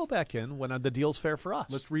 we'll go back in when the deal's fair for us.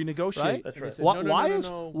 Let's renegotiate. Right? That's right. Said,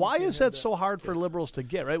 why is that so hard for liberals to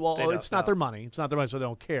get, right? Well, it's not their money. It's not their money, so they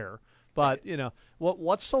don't care. But,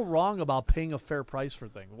 what's so wrong about paying a fair price for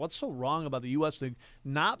things? What's so wrong about the U.S. thing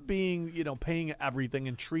not being, paying everything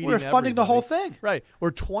and treating We're funding the whole thing. Right.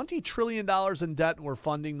 We're $20 trillion in debt and we're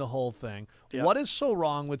funding the whole thing. Yeah. What is so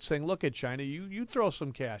wrong with saying, look at China, you throw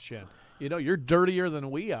some cash in. You're dirtier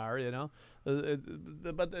than we are,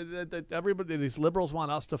 But everybody, these liberals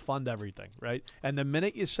want us to fund everything, right? And the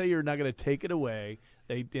minute you say you're not going to take it away,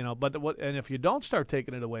 and if you don't start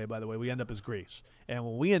taking it away, by the way, we end up as Greece. And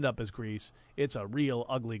when we end up as Greece, it's a real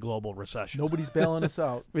ugly global recession. Nobody's bailing us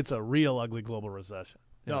out. It's a real ugly global recession.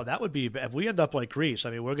 No, that would be if we end up like Greece.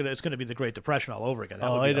 I mean, it's going to be the Great Depression all over again.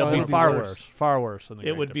 It'll be far worse. Far worse than the Great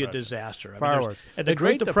It would Depression. be a disaster. Far worse. And the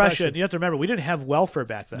Great Depression, you have to remember, we didn't have welfare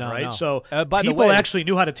back then, right? No. So by the people way, actually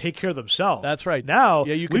knew how to take care of themselves. That's right. Now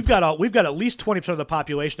we've got at least 20% of the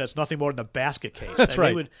population that's nothing more than a basket case. That's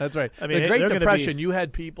right. That's right. I mean, the Great Depression, you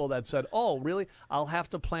had people that said, "Oh, really? I'll have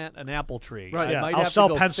to plant an apple tree. Right. I'll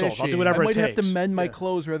sell pencils. Fishing. I'll do whatever I might it have takes. to mend my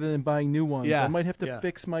clothes rather than buying new ones. Yeah. I might have to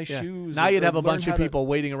fix my shoes. Now you'd have a learn bunch how of to-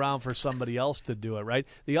 people waiting around for somebody else to do it, right?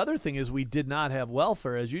 The other thing is we did not have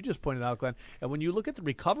welfare, as you just pointed out, Glenn. And when you look at the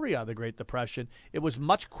recovery out of the Great Depression, it was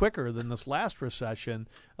much quicker than this last recession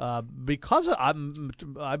because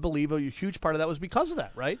I believe a huge part of that was because of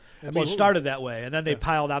that, right? Well, it started that way, and then they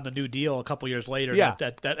piled on the New Deal a couple years later. Yeah.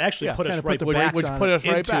 That actually put us Kinda right put the back. brakes Which on put us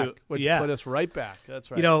right into- back. Which yeah. put us right back.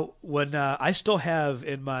 That's right. You know, when I still have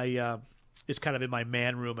in my, it's kind of in my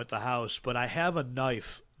man room at the house, but I have a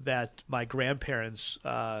knife that my grandparents,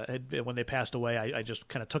 when they passed away, I just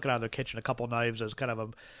kind of took it out of their kitchen, a couple knives as kind of a,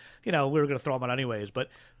 we were going to throw them out anyways. But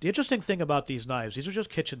the interesting thing about these knives, these are just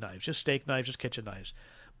kitchen knives, just steak knives, just kitchen knives.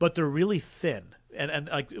 But they're really thin, and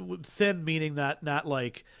like thin meaning not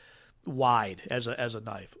like wide as a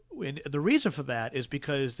knife. And the reason for that is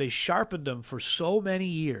because they sharpened them for so many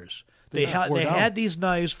years. They had these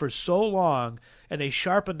knives for so long, and they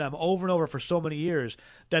sharpened them over and over for so many years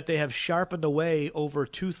that they have sharpened away over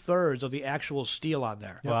 2/3 of the actual steel on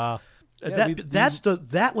there. Wow.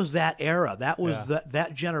 That was that era. That was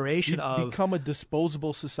that generation You've become a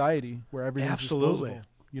disposable society where everything's Absolutely. disposable.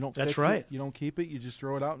 You don't That's fix right. it. You don't keep it. You just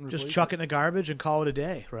throw it out and just replace chuck it in the garbage and call it a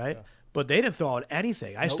day, right? Yeah. But they didn't throw out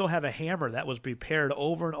anything. I still have a hammer that was repaired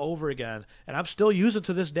over and over again, and I'm still using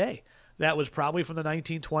to this day. That was probably from the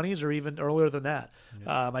 1920s or even earlier than that.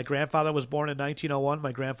 Yeah. My grandfather was born in 1901,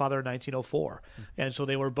 my grandfather in 1904. And so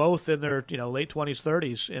they were both in their late 20s,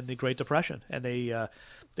 30s in the Great Depression. And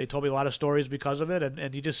they told me a lot of stories because of it,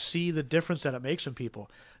 and you just see the difference that it makes in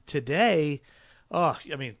people. Today,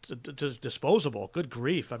 disposable. Good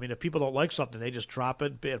grief! I mean, if people don't like something, they just drop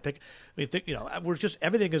it. Pick. I mean, we're just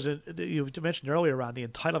everything is. You mentioned earlier around the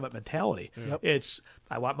entitlement mentality. Yep. It's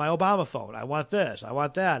I want my Obama phone. I want this. I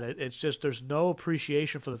want that. It's just there's no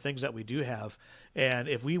appreciation for the things that we do have. And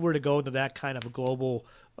if we were to go into that kind of a global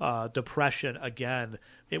depression again,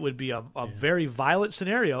 it would be a very violent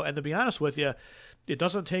scenario. And to be honest with you, it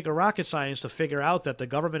doesn't take a rocket science to figure out that the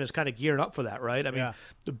government is kind of gearing up for that, right? I mean,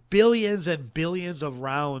 the billions and billions of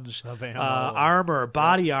rounds, of ammo, armor,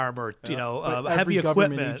 body armor, heavy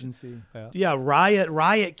equipment, agency.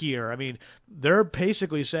 Riot gear. I mean, they're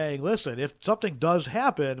basically saying, listen, if something does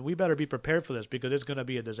happen, we better be prepared for this because it's going to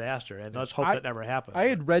be a disaster, and let's hope that never happens. I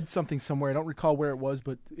had read something somewhere. I don't recall where it was,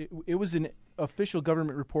 but it was an official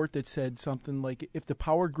government report that said something like if the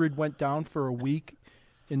power grid went down for a week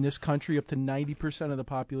in this country, up to 90% of the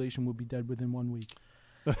population would be dead within 1 week.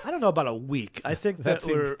 I don't know about a week. I think that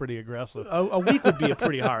seems pretty aggressive. A week would be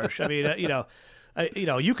pretty harsh. I mean,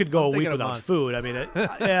 you could go a week without food. I mean,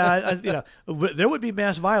 there would be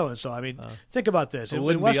mass violence. So I mean, think about this. It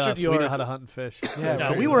wouldn't be us. We know how to hunt and fish. Yeah,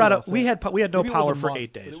 no, we had no power for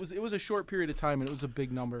 8 days. But it was a short period of time, and it was a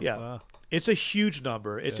big number. Yeah. Wow. It's a huge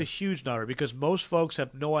number. It's a huge number because most folks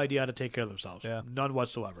have no idea how to take care of themselves. Yeah. None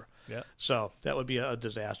whatsoever. Yeah. So that would be a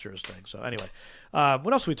disastrous thing. So anyway,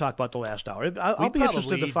 what else did we talk about the last hour? I'll be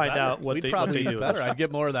interested to find out what they do. Better. I'd get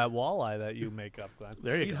more of that walleye that you make up, Glenn.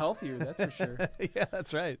 There you Eat go. healthier, that's for sure. Yeah,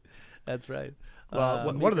 that's right. That's right.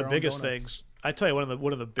 Well, one of the biggest things, I tell you,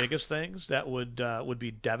 one of the biggest things that would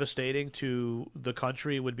be devastating to the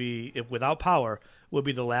country would be, if without power, would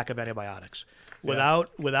be the lack of antibiotics. Without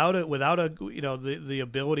the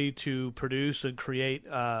ability to produce and create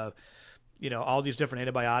all these different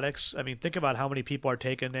antibiotics. I mean, think about how many people are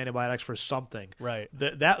taking antibiotics for something. Right.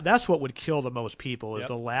 That's what would kill the most people is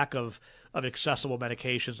the lack of accessible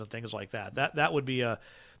medications and things like that. That would be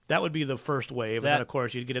the first wave, and then of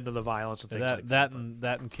course you'd get into the violence and things like that.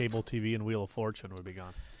 That and cable TV and Wheel of Fortune would be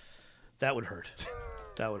gone. That would hurt.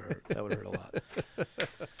 That would hurt. That would hurt a lot.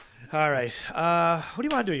 All right. What do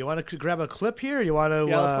you want to do? You want to grab a clip here? Or you want to?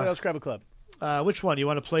 Yeah, let's grab a clip. Which one? You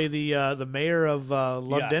want to play the mayor of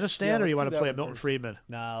Londonistan, or you want to play a Milton Friedman?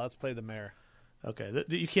 Nah, let's play the mayor. Okay.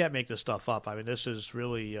 You can't make this stuff up. I mean, this is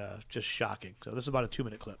really just shocking. So this is about a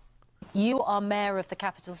 2-minute clip. You are mayor of the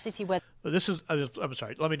capital city where... This is, I'm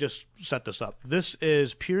sorry, let me just set this up. This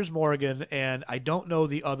is Piers Morgan, and I don't know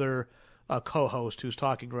the other co-host who's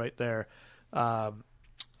talking right there on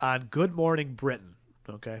Good Morning Britain,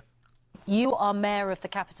 okay? You are mayor of the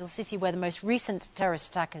capital city where the most recent terrorist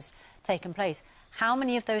attack has taken place. How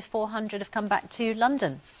many of those 400 have come back to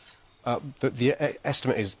London? The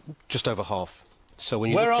estimate is just over half. So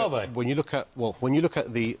when you Where look are at, they? When you look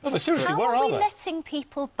at the No, but seriously, How where are are we they? letting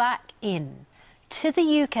people back in to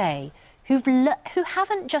the UK who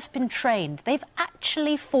haven't just been trained? They've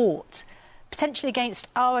actually fought, potentially against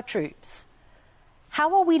our troops.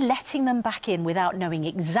 How are we letting them back in without knowing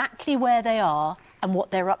exactly where they are and what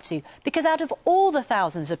they're up to? Because out of all the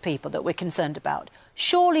thousands of people that we're concerned about,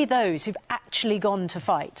 surely those who've actually gone to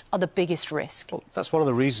fight are the biggest risk. Well, that's one of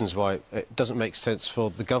the reasons why it doesn't make sense for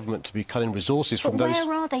the government to be cutting resources from But those...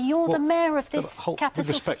 where are they? You're the mayor of this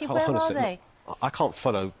capital city. Where hold on a are second. they? I can't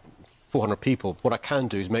follow 400 people. What I can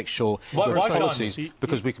do is make sure Why the can't policies, you?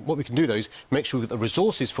 because what we can do, though, is make sure we get the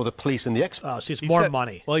resources for the police and the experts. See, it's more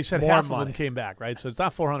money. Well, he said more half money. of them came back, right? So it's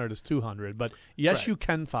not 400, it's 200. But yes, Right. you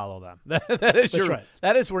can follow them. That is your. right.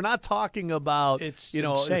 That is. We're not talking about It's you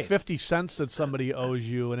know insane. 50 cents that somebody owes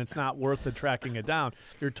you, and it's not worth it tracking it down.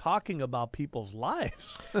 You're talking about people's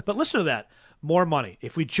lives. But listen to that. More money.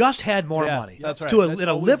 If we just had more Yeah, money. that's right. In That's a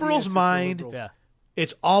always the liberal's answer for mind, liberals. Yeah.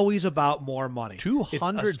 it's always about more money.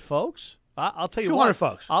 200 folks. I'll tell you 200 what.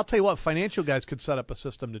 folks. I'll tell you what. Financial guys could set up a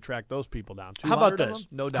system to track those people down. How about 200 of this? them?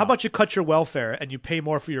 No doubt. How about you cut your welfare and you pay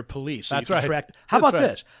more for your police? So That's you can right. track- How That's about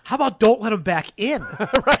right. this? How about don't let them back in?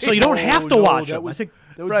 So you don't have to watch them. I think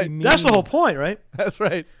that would Right. be mean. that's the whole point, right? That's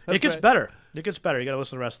right. That's It gets right. better. It gets better. You got to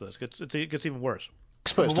listen to the rest of this. It gets even worse.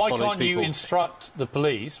 Experts Well, to why follow can't these you people. instruct the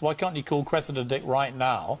police? Why can't you call Cressida Dick right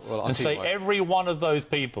now Well, I'll and tell you say why. every one of those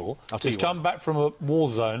people I'll tell who's you why. come back from a war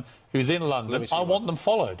zone, who's in London, me tell I you want why. them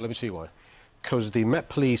followed? Let me tell you why. Because the Met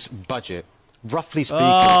Police budget, roughly speaking,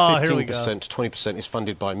 here we go. 15% to 20% is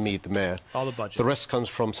funded by me, the mayor. All the budget. The rest comes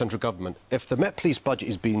from central government. If the Met Police budget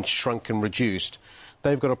is being shrunk and reduced,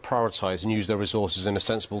 they've got to prioritise and use their resources in a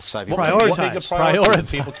sensible, savvy way. What could be a bigger Prioritise. priority than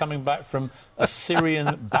people coming back from a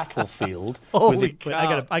Syrian battlefield? Holy with cow. Wait,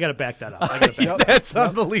 I got to back that up. I gotta back that up. That's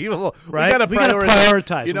unbelievable. Right? We got to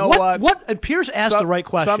prioritize. You know what? And Pierce asked the right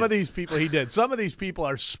question. Some of these people, he did. Some of these people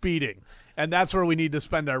are speeding. And that's where we need to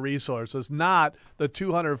spend our resources, not the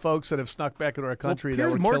 200 folks that have snuck back into our country that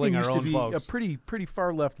Piers were Morgan killing our used own to be folks. a pretty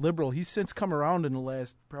far left liberal. He's since come around in the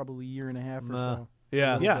last probably year and a half or so.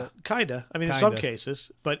 Yeah. Yeah, kind of. I mean, in Kinda. some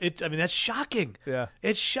cases, but that's shocking. Yeah.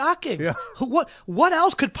 It's shocking. Yeah. What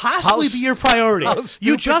else could possibly How be your priority? how You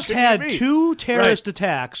stupid just can had you be? 2 terrorist Right.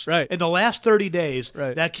 attacks Right. in the last 30 days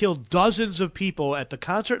Right. that killed dozens of people at the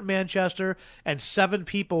concert in Manchester and 7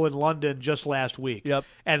 people in London just last week. Yep.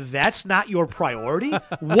 And that's not your priority?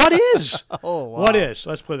 What is? Oh, wow. What is?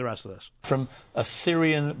 Let's play the rest of this. From a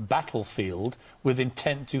Syrian battlefield with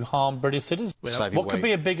intent to harm British citizens. Savvy What could way.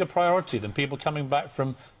 be a bigger priority than people coming back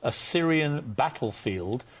from a Syrian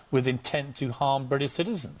battlefield with intent to harm British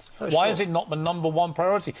citizens? Why is it not the #1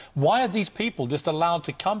 priority? Why are these people just allowed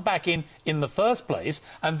to come back in the first place,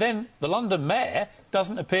 and then the London mayor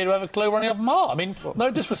doesn't appear to have a clue where any of them are? I mean, no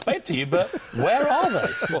disrespect to you, but where are they?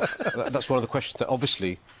 Well, that's one of the questions that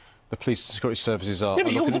obviously the police and security services are Yeah,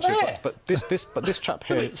 but you're looking the into. mayor. But this chap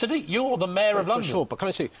here... Sadiq, you're the mayor of London. Sure, but can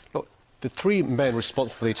I say, look, the 3 men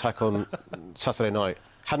responsible for the attack on Saturday night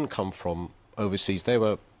hadn't come from overseas. They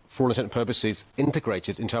were, for all intents and purposes,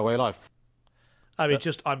 integrated into our way of life. I mean,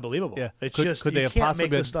 just unbelievable. Yeah. It's could just they you have can't possibly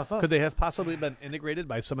make been? this stuff up. Could they have possibly been integrated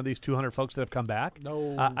by some of these 200 folks that have come back?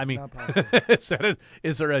 No, I mean, not possible.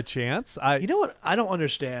 is there a chance? You know what I don't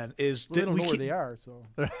understand is Well, they that don't we know where keep- they are, so.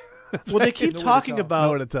 Well, they keep Nowhere to talking tell. about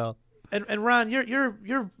Nowhere to tell. And Ron,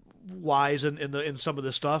 you're wise in some of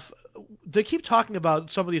this stuff. They keep talking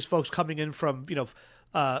about some of these folks coming in from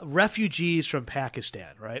refugees from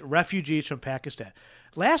Pakistan, right? Refugees from Pakistan.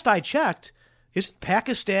 Last I checked, isn't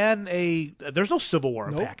Pakistan there's no civil war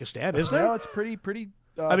in Nope. Pakistan, is there? No, it's pretty.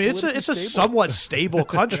 I mean, it's a stable. somewhat stable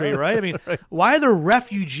country, right? I mean, why are there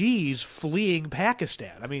refugees fleeing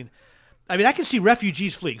Pakistan? I mean, I can see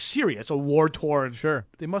refugees fleeing Syria. It's a war-torn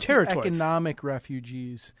They must territory. be economic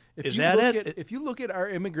refugees. Is that it? If you look at our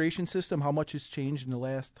immigration system, how much has changed in the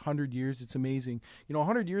last 100 years, it's amazing.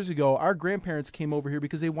 100 years ago, our grandparents came over here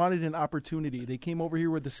because they wanted an opportunity. They came over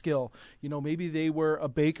here with a skill. Maybe they were a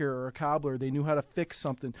baker or a cobbler. They knew how to fix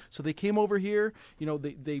something. So they came over here.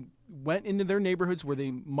 They went into their neighborhoods where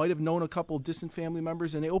they might have known a couple of distant family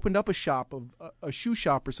members, and they opened up a shop, a shoe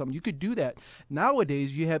shop or something. You could do that.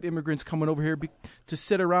 Nowadays, you have immigrants coming over here to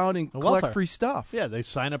sit around and collect welfare. free stuff. Yeah, they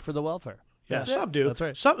sign up for the welfare. Yeah, That's some it. do. That's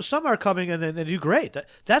right. Some are coming and they do great.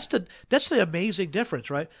 That's the amazing difference,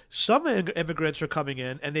 right? Some immigrants are coming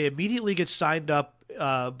in and they immediately get signed up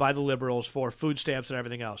by the liberals for food stamps and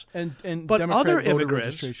everything else. And but Democrat other voter immigrants,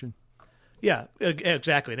 registration. Yeah,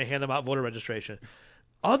 exactly. They hand them out voter registration.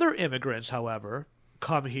 Other immigrants, however,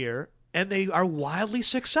 come here and they are wildly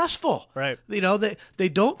successful. Right. They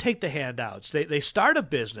don't take the handouts. They start a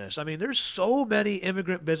business. I mean, there's so many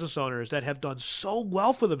immigrant business owners that have done so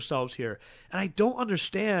well for themselves here, and I don't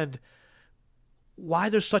understand why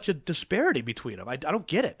there's such a disparity between them. I don't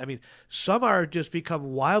get it. I mean, some are just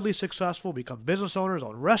become wildly successful, become business owners,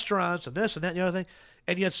 own restaurants, and this and that and the other thing,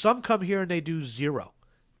 and yet some come here and they do zero.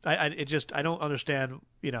 I don't understand.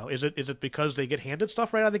 Is it because they get handed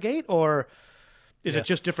stuff right out of the gate, or is it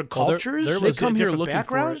just different cultures? They come here looking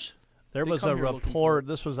backgrounds? for it. There was a report.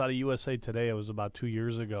 This was out of USA Today. It was about 2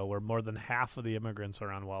 years ago, where more than half of the immigrants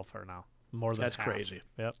are on welfare now. More than That's half. crazy.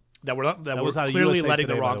 Yep. That we're was out of clearly USA letting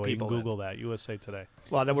Today, the by wrong way. people. Google that, USA Today.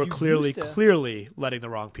 Well, then we're You clearly used to- letting the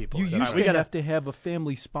wrong people. You in. used All right, to have to have a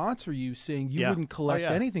family sponsor you, saying you Yeah. wouldn't collect Oh,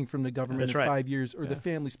 yeah. anything from the government That's in right. 5 years, or the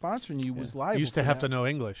family sponsoring you was liable. You used to for have that. to know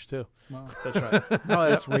English too. Wow. That's right. No,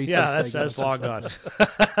 that's racist. Yeah, I that's guess. long gone.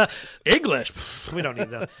 English. We don't need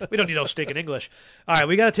that. We don't need no stinking English. All right,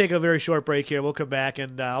 we got to take a very short break here. We'll come back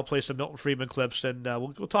and I'll play some Milton Friedman clips, and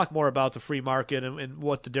we'll talk more about the free market and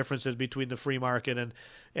what the difference is between the free market and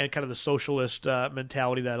kind of the socialist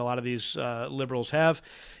mentality that a lot of these liberals have.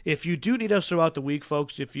 If you do need us throughout the week,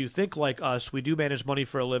 folks, if you think like us, we do manage money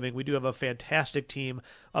for a living. We do have a fantastic team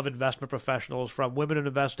of investment professionals, from women in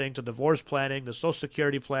investing to divorce planning to Social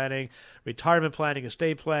Security planning, retirement planning,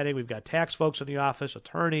 estate planning. We've got tax folks in the office,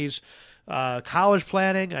 attorneys, college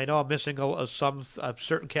planning. I know I'm missing some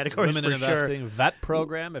certain categories Women for in sure. investing, vet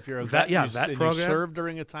program. If you're a vet, vet and program. you serve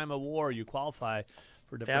during a time of war, you qualify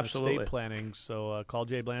for different Absolutely. estate planning. So call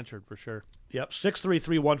Jay Blanchard for sure. Yep,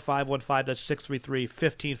 633-1515. That's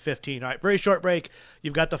 633-1515. All right, very short break.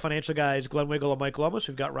 You've got the financial guys, Glenn Wiggle and Mike Lomas.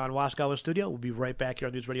 We've got Ron Waskow in studio. We'll be right back here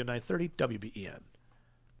on News Radio 930 WBEN.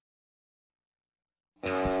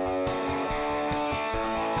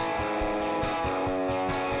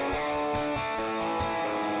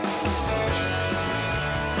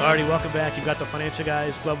 Alrighty, welcome back. You've got the financial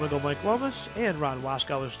guys, Glenn Wiggle, Mike Lomas, and Ron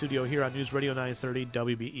Waskow in studio here on News Radio 930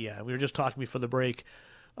 WBEN. We were just talking before the break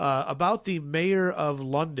about the mayor of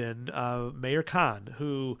London, Mayor Khan,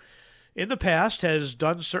 who in the past has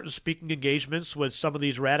done certain speaking engagements with some of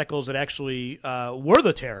these radicals that actually were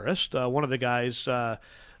the terrorists. One of the guys, I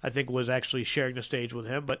think, was actually sharing the stage with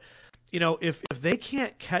him. But, if they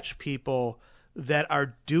can't catch people that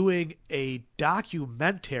are doing a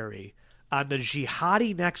documentary on the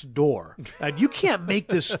jihadi next door, and you can't make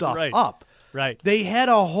this stuff up. Right. They had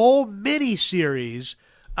a whole mini-series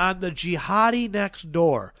on the jihadi next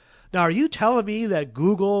door. Now, are you telling me that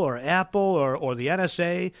Google or Apple or the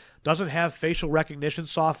NSA doesn't have facial recognition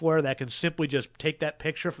software that can simply just take that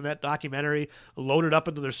picture from that documentary, load it up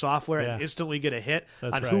into their software, and instantly get a hit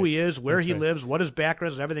on who he is, where he lives, what his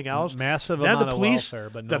background is, and everything else? Massive then amount the of police, welfare,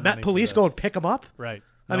 but no the money Met for Police this. go and pick them up? Right.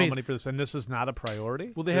 I No mean, money for this, and this is not a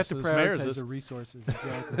priority. Well, they have to This is mayor's. prioritize This- the resources.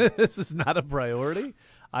 Exactly. This is not a priority.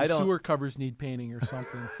 The sewer covers need painting or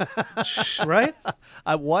something. Right?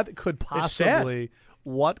 What could sad. possibly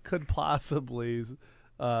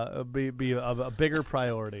be a bigger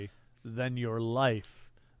priority than your life,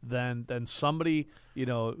 than somebody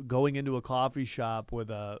going into a coffee shop with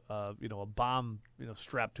a bomb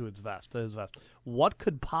strapped to his vest. What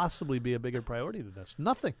could possibly be a bigger priority than this?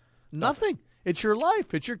 Nothing. It's your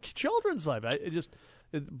life. It's your children's life.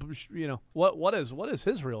 What is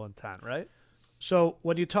his real intent, right? So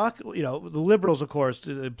when you talk, the liberals, of course,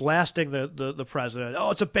 blasting the president.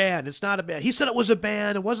 Oh, it's a ban. It's not a ban. He said it was a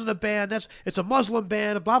ban. It wasn't a ban. It's a Muslim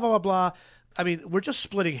ban. Blah blah blah blah. I mean, we're just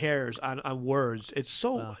splitting hairs on words. It's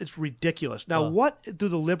it's ridiculous. Now, what do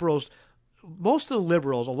the liberals? Most of the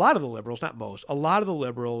liberals, a lot of the liberals, not most, a lot of the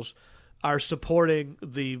liberals are supporting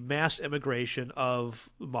the mass immigration of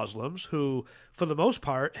Muslims who, for the most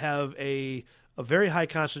part, have a very high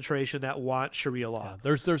concentration that want Sharia law.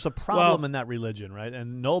 Yeah, there's a problem in that religion, right?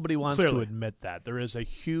 And nobody wants Clearly. to admit that. There is a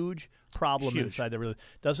huge problem inside the religion.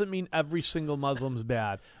 Doesn't mean every single Muslim's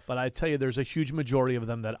bad, but I tell you, there's a huge majority of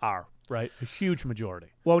them that are, right? A huge majority.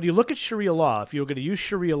 Well, when you look at Sharia law, if you're going to use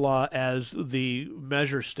Sharia law as the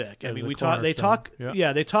measure stick, I mean, they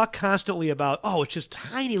talk constantly about, it's just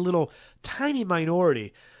tiny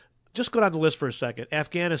minority. Just go down the list for a second.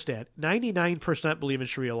 Afghanistan, 99% believe in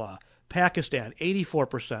Sharia law. Pakistan,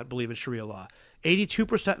 84% believe in Sharia law.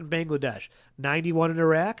 82% in Bangladesh. 91 in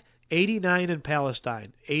Iraq. 89 in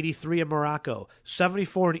Palestine. 83 in Morocco.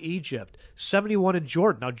 74 in Egypt. 71 in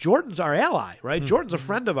Jordan. Now, Jordan's our ally, right? Jordan's a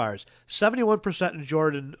friend of ours. 71% in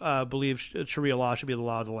Jordan believe Sharia law should be the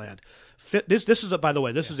law of the land. This is, by the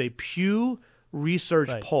way, this is a Pew Research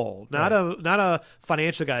poll, not a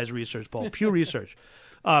financial guy's research poll. Pew Research.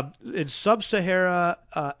 In sub-Sahara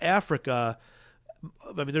Africa,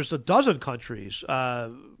 I mean, there's a dozen countries,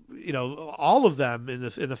 all of them in the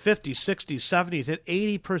 50s, 60s, 70s, and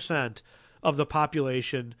 80% of the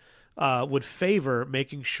population would favor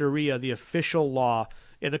making Sharia the official law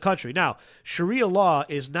in the country. Now, Sharia law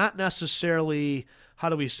is not necessarily,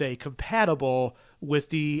 compatible with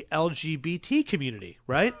the LGBT community,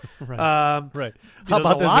 right? Right. Right. How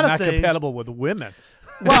about this is not compatible with women?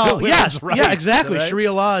 Well, yes, rights, yeah, exactly. right?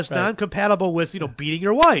 Sharia law is Right. non-compatible with beating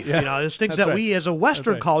your wife. Yeah. There's things That's that right. we as a Western That's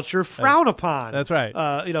right. culture frown upon. That's right.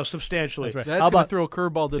 Substantially. That's right. That's How going to about- throw a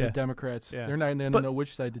curveball to Yeah. the Democrats. Yeah. They're not going to know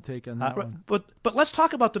which side to take on that one. But let's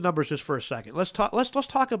talk about the numbers just for a second. Let's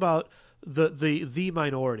talk about the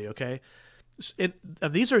minority. Okay, and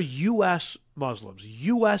these are U.S. Muslims,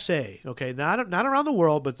 USA. Okay, not around the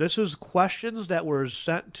world, but this is questions that were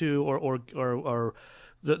sent to or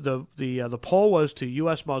the poll was to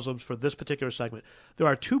U.S. Muslims for this particular segment. There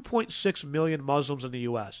are 2.6 million Muslims in the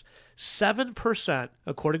U.S. 7%,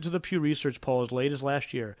 according to the Pew Research poll as late as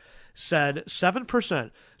last year, said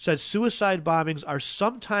suicide bombings are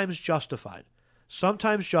sometimes justified.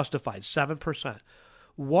 Sometimes justified, 7%.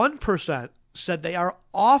 1% said they are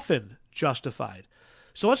often justified.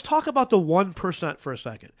 So let's talk about the 1% for a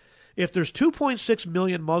second. If there's 2.6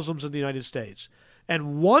 million Muslims in the United States,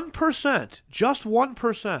 and 1%, just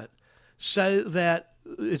 1%, say that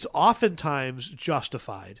it's oftentimes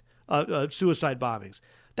justified, suicide bombings,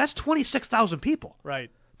 that's 26,000 people. Right.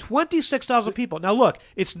 26,000 people. Now, look,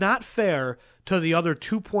 it's not fair to the other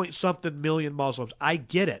 2-point-something million Muslims. I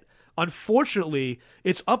get it. Unfortunately,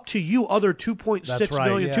 it's up to you other 2.6 That's right.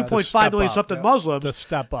 million, Yeah, 2.5 million something Muslims to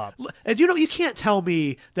step up. And you can't tell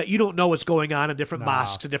me that you don't know what's going on in different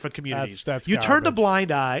mosques and different communities. That's you turn a garbage.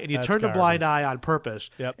 blind eye, and you That's turn a garbage. blind eye on purpose.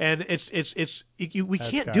 Yep. And we That's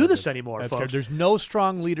can't do this garbage. anymore, That's folks. garbage. There's no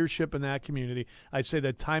strong leadership in that community. I say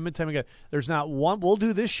that time and time again. There's not one. We'll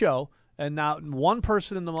do this show, and not one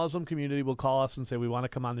person in the Muslim community will call us and say we want to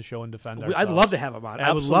come on the show and defend ourselves. I'd love to have them on.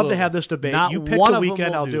 Absolutely. I would love to have this debate. Not You pick one the of them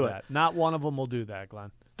weekend, will I'll do that. Not one of them will do that,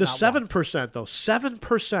 Glenn. The Not one. 7%, though,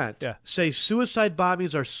 7% say suicide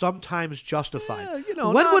bombings are sometimes justified. You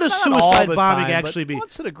know, when not- would a not all suicide the bombing time, actually but be?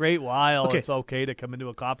 Once in a great while, Okay. it's okay to come into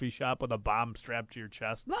a coffee shop with a bomb strapped to your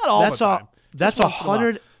chest. Not all That's the a- time. that's Just once in a while.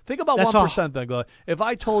 100 Think about that's 1% then, Glenn. If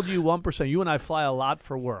I told you 1%, you and I fly a lot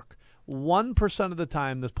for work. 1% of the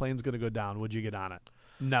time this plane's going to go down, would you get on it?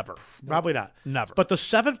 Never. Probably not. Never. But the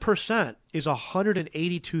 7% is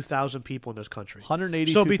 182,000 people in this country.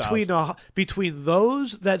 182,000. So between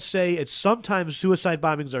those that say it's sometimes suicide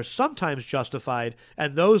bombings are sometimes justified,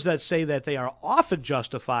 and those that say that they are often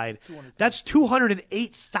justified, that's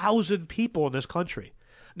 208,000 people in this country.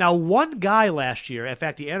 Now, one guy last year, in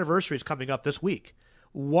fact, the anniversary is coming up this week.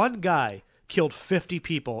 One guy killed 50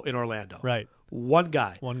 people in Orlando. Right. One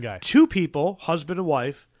guy. One guy. Two people, husband and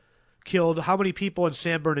wife, killed how many people in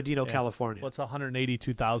San Bernardino, California? What's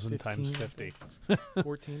 182,000 times 50?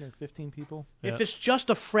 14 or 15 people. If it's just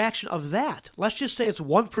a fraction of that, let's just say it's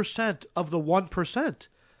 1% of the 1%.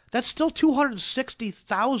 That's still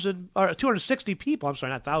 260,000 or 260 people. I'm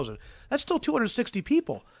sorry, not thousand. That's still 260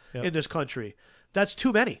 people in this country. That's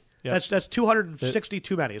too many. Yep. That's 260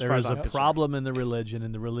 too many. As There far is as a I'm concerned. problem in the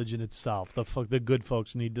religion itself. The good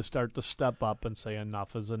folks need to start to step up and say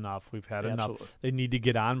enough is enough. We've had enough. Absolutely. They need to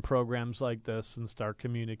get on programs like this and start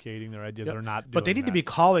communicating their ideas. Yep. They're not doing But they need to that. be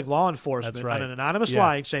calling law enforcement That's right. on an anonymous Yeah.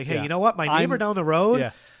 line saying, hey, Yeah. you know what? My neighbor down the road,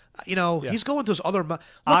 Yeah. he's going to this other... Look,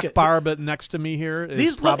 Akbar, but next to me here is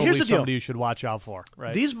These- look, probably here's the deal. somebody you should watch out for.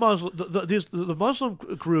 Right? These Muslim, the Muslim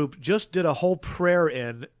group just did a whole prayer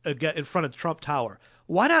in front of Trump Tower.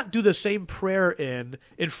 Why not do the same prayer in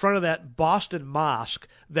front of that Boston mosque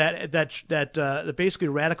that basically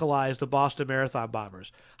radicalized the Boston Marathon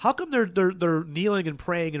bombers? How come they're kneeling and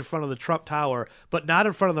praying in front of the Trump Tower, but not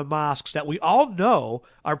in front of the mosques that we all know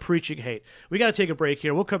are preaching hate? We got to take a break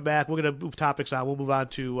here. We'll come back. We're going to move topics on. We'll move on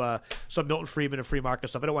to some Milton Friedman and free market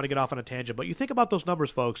stuff. I don't want to get off on a tangent, but you think about those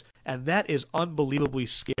numbers, folks, and that is unbelievably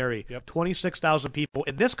scary. 26,000 people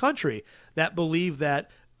in this country that believe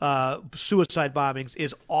that suicide bombings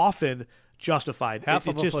is often justified. half It's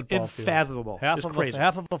of a just football unfathomable. field. It's crazy.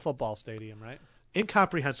 Half of a football stadium, right?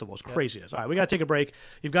 Incomprehensible. It's craziness. All right, we got to take a break.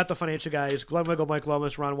 You've got the financial guys, Glenn Wiggle, Mike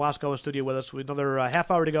Lomas, Ron Wasco in studio with us. With another half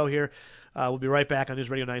hour to go here. We'll be right back on News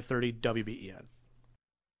Radio 930 WBEN.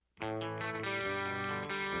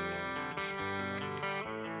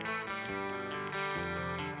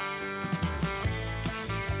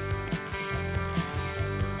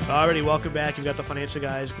 Alrighty, welcome back. You've got the Financial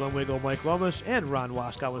Guys, Glenn Wiggle, Mike Lomas, and Ron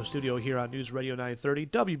Waskow in the studio here on News Radio 930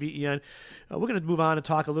 WBEN. We're going to move on and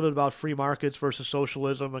talk a little bit about free markets versus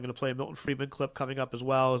socialism. I'm going to play a Milton Friedman clip coming up as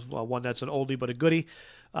well, one that's an oldie but a goodie.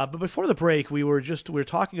 But before the break, we were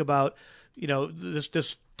talking about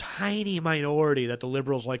this tiny minority that the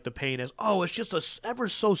liberals like to paint as, it's just a ever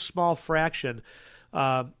so small fraction.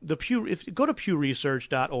 If you go to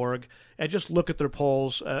pewresearch.org and just look at their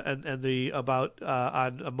polls and the about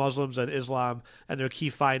on Muslims and Islam and their key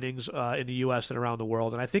findings in the U.S. and around the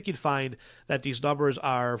world, and I think you'd find that these numbers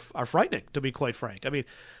are frightening, to be quite frank. I mean,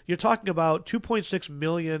 you're talking about 2.6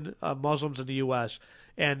 million Muslims in the U.S.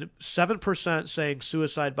 and 7% saying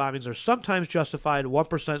suicide bombings are sometimes justified,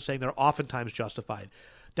 1% saying they're oftentimes justified.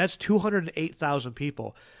 That's 208,000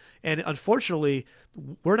 people. And unfortunately,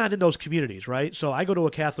 we're not in those communities, right? So I go to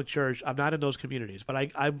a Catholic church. I'm not in those communities.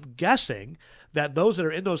 But I'm guessing that those that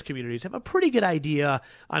are in those communities have a pretty good idea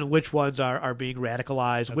on which ones are being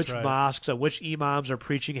radicalized, which mosques and which imams are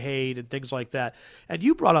preaching hate and things like that. And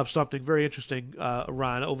you brought up something very interesting,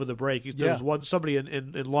 Ron, over the break. There was somebody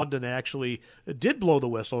in London that actually did blow the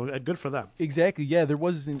whistle, and good for them. Exactly, yeah. There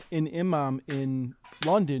was an imam in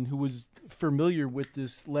London who was familiar with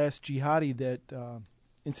this last jihadi that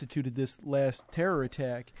instituted this last terror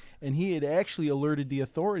attack, and he had actually alerted the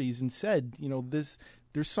authorities and said,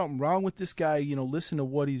 there's something wrong with this guy. Listen to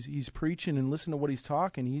what he's preaching and listen to what he's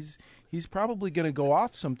talking. He's probably going to go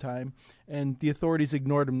off sometime. And the authorities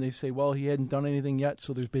ignored him. They say, well, he hadn't done anything yet,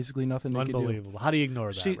 so there's basically nothing they can do. Unbelievable. How do you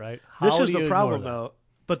ignore that, See, right? This is the problem, though.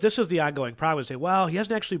 But this is the ongoing problem. Say, well, he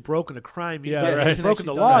hasn't actually broken a crime. He hasn't broken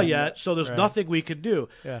the law yet, so there's nothing we can do.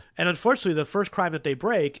 Yeah. And unfortunately, the first crime that they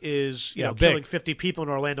break is killing 50 people in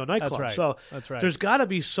an Orlando nightclub. That's right. So that's right. There's got to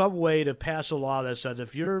be some way to pass a law that says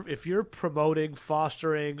if you're promoting,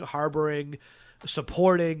 fostering, harboring,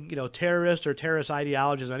 supporting terrorists or terrorist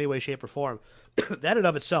ideologies in any way, shape, or form, that in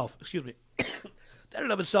of itself, that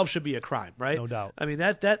in of itself should be a crime, right? No doubt. I mean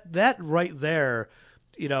that right there.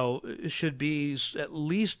 It should be at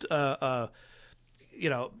least, I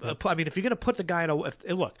mean, if you're going to put the guy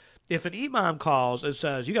in if an imam calls and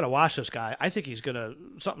says, you got to watch this guy, I think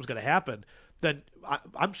something's going to happen, then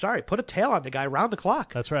I'm sorry, put a tail on the guy around the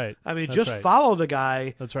clock. That's right. I mean, follow the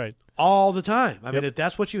guy. That's right. All the time. I mean, if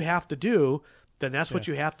that's what you have to do, then that's what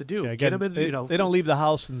you have to do. Yeah, get again, them in, they don't leave the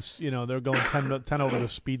house and they're going 10 over the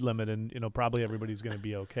speed limit, and probably everybody's going to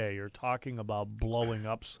be okay. You're talking about blowing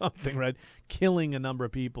up something, right? Killing a number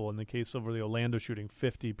of people. In the case of the Orlando shooting,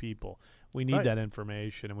 50 people. We need that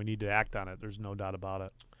information, and we need to act on it. There's no doubt about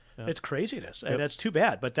it. Yeah. It's craziness, and that's too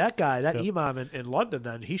bad. But that guy, imam in London,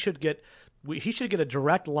 then he should get a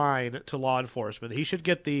direct line to law enforcement. He should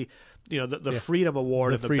get the Freedom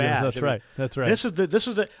Award and the badge. That's right. That's right. This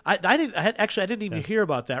is the. I didn't even hear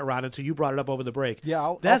about that, Ron, until you brought it up over the break. Yeah,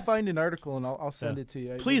 I'll find an article and I'll send it to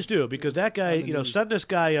you. Please do, because that guy, send this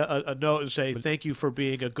guy a note and say thank you for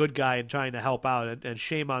being a good guy and trying to help out, and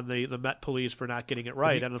shame on the Met Police for not getting it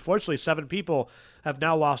right. And unfortunately, 7 people have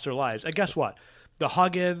now lost their lives. And guess what? The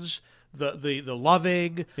Huggins. The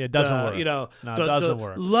loving, it doesn't work. It doesn't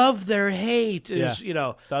work. Love their hate is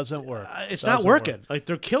doesn't work. It's not working. Like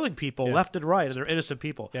they're killing people left and right, and they're innocent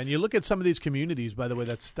people. Yeah, and you look at some of these communities, by the way,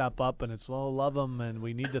 that step up, and it's love them, and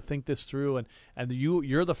we need to think this through. And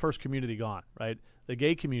you're the first community gone, right? The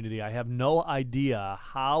gay community. I have no idea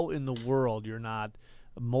how in the world you're not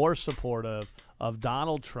more supportive of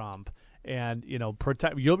Donald Trump. And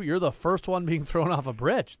protect. You're the first one being thrown off a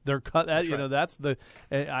bridge. They're cut. That's the.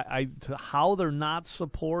 How they're not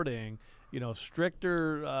supporting.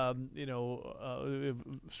 Stricter.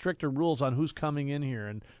 Stricter rules on who's coming in here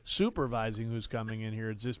and supervising who's coming in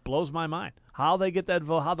here. It just blows my mind. How they get that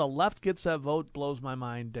vote. How the left gets that vote blows my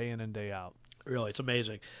mind day in and day out. Really, it's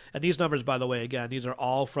amazing. And these numbers, by the way, again, these are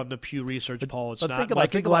all from the Pew Research poll. It's not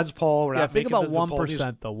Mike and Glenn's poll. We're not think about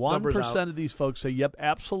 1%, though. 1% of these folks say, yep,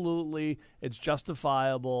 absolutely, it's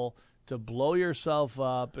justifiable to blow yourself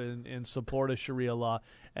up in support of Sharia law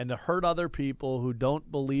and to hurt other people who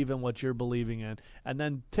don't believe in what you're believing in, and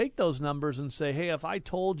then take those numbers and say, hey, if I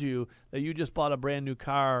told you that you just bought a brand new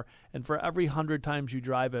car and for every 100 times you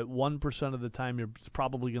drive it, 1% of the time you're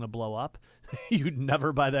probably going to blow up, you'd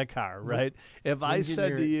never buy that car, right? If I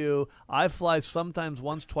said to you, I fly sometimes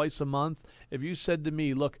once, twice a month, if you said to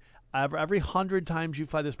me, look, every 100 times you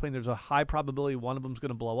fly this plane, there's a high probability one of them's going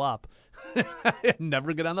to blow up.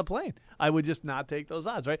 Never get on the plane. I would just not take those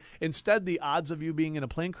odds, right? Instead, the odds of you being in a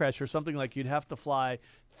plane crash or something like you'd have to fly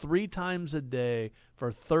 3 times a day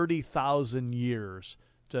for 30,000 years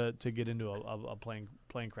to get into a plane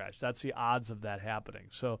crash. That's the odds of that happening.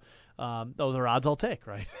 So those are odds I'll take,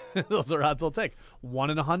 right? Those are odds I'll take. 1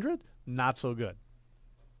 in 100, not so good.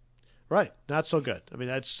 Right, not so good. I mean,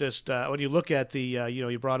 that's just when you look at the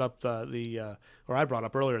you brought up or I brought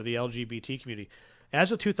up earlier the LGBT community.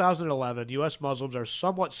 As of 2011, U.S. Muslims are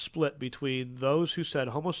somewhat split between those who said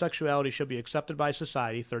homosexuality should be accepted by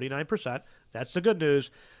society, 39%. That's the good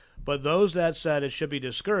news. But those that said it should be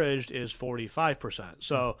discouraged is 45%.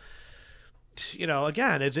 So,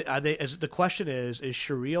 again, the question is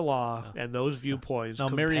Sharia law and those viewpoints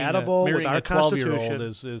compatible with our Constitution? Marrying a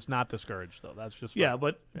 12-year-old is not discouraged, though. That's just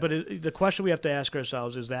the question we have to ask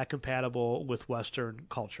ourselves is that compatible with Western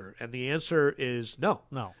culture? And the answer is no.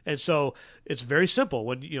 No. And so it's very simple.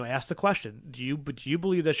 When ask the question, do you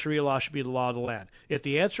believe that Sharia law should be the law of the land? If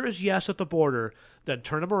the answer is yes at the border, then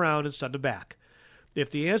turn them around and send them back. If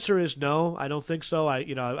the answer is no, I don't think so. I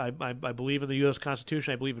believe in the U.S.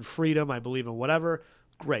 Constitution. I believe in freedom. I believe in whatever.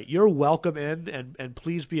 Great. You're welcome in, and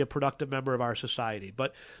please be a productive member of our society.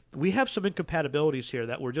 But we have some incompatibilities here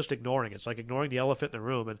that we're just ignoring. It's like ignoring the elephant in the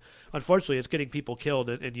room. And unfortunately, it's getting people killed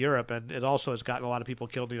in Europe, and it also has gotten a lot of people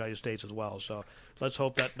killed in the United States as well. So let's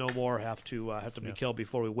hope that no more have to be killed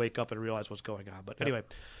before we wake up and realize what's going on. But anyway,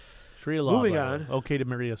 Sharia law. Moving on. Okay to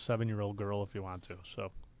marry a 7-year-old girl if you want to.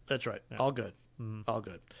 So that's right. Yeah. All good. All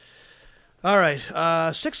good. All right.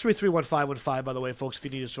 633-1515, by the way, folks, if you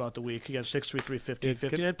need us throughout the week. Again,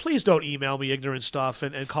 633-1515. And please don't email me ignorant stuff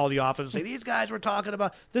and call the office and say, these guys were talking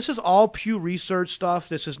about. This is all Pew Research stuff.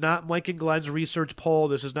 This is not Mike and Glenn's research poll.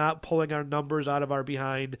 This is not pulling our numbers out of our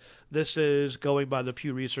behind. This is going by the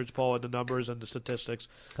Pew Research poll and the numbers and the statistics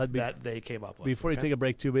that they came up with. Before you take a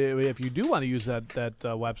break, too, if you do want to use that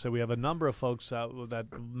website, we have a number of folks that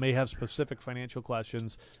may have specific financial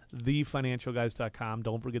questions. TheFinancialGuys.com.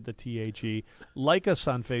 Don't forget the THE. Like us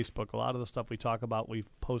on Facebook. A lot of the stuff we talk about, we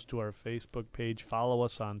post to our Facebook page. Follow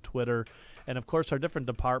us on Twitter. And, of course, our different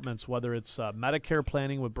departments, whether it's Medicare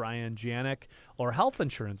planning with Brian Janik or health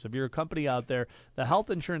insurance. If you're a company out there, the health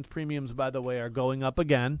insurance premiums, by the way, are going up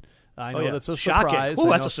again. I know that's a surprise. Oh,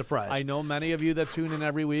 that's a surprise. I know many of you that tune in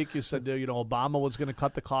every week, you said, Obama was going to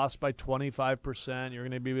cut the cost by 25%. You're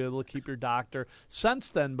going to be able to keep your doctor.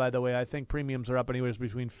 Since then, by the way, I think premiums are up anywhere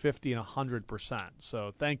between 50 and 100%.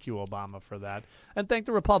 So thank you, Obama, for that. And thank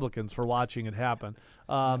the Republicans for watching it happen.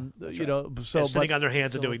 Sitting on their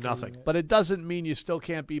hands and doing nothing. But it doesn't mean you still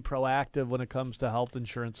can't be proactive when it comes to health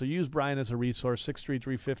insurance. So use Brian as a resource,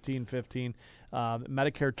 633-1515.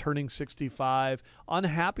 Medicare turning 65.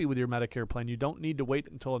 Unhappy with your Medicare plan, you don't need to wait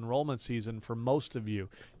until enrollment season for most of you.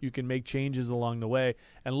 You can make changes along the way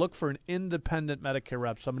and look for an independent Medicare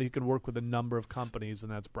rep, somebody who can work with a number of companies, and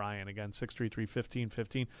that's Brian. Again,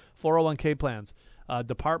 633-1515. 401k plans.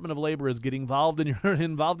 Department of Labor is getting involved in your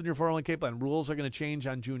 401k plan. Rules are going to change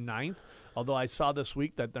on June 9th, although I saw this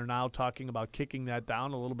week that they're now talking about kicking that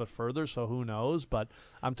down a little bit further, so who knows. But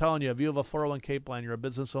I'm telling you, if you have a 401k plan, you're a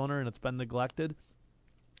business owner, and it's been neglected,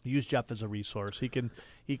 use Jeff as a resource. He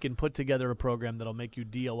can put together a program that'll make you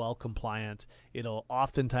DOL compliant. It'll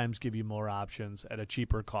oftentimes give you more options at a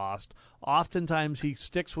cheaper cost. Oftentimes he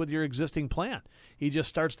sticks with your existing plan. He just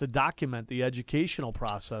starts to document the educational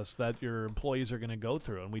process that your employees are going to go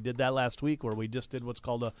through. And we did that last week where we just did what's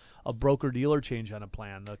called a broker-dealer change on a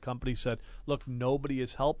plan. The company said, look, nobody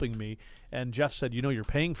is helping me. And Jeff said, you're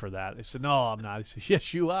paying for that. I said, no, I'm not. He said,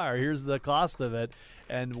 yes, you are. Here's the cost of it.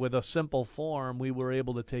 And with a simple form, we were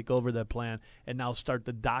able to take over that plan and now start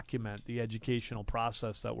to document the educational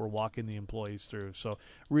process that we're walking the employees through. So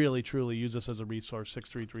really, truly use us as a resource,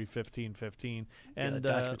 633-1515. And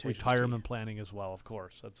retirement planning as well, of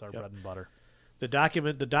course. That's our bread and butter. The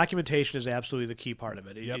documentation is absolutely the key part of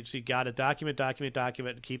it. You got to document,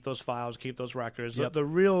 and keep those files, keep those records. Yep. The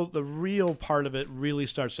real part of it really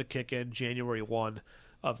starts to kick in January 1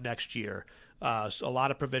 of next year. So a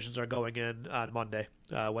lot of provisions are going in on Monday.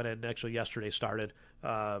 Went in actually yesterday. Started.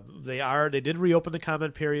 They did reopen the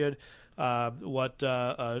comment period. What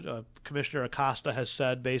Commissioner Acosta has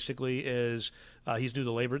said basically is he's new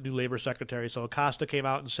labor secretary. So Acosta came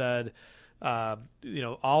out and said,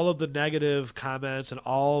 all of the negative comments and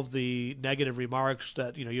all of the negative remarks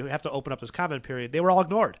that you have to open up this comment period, they were all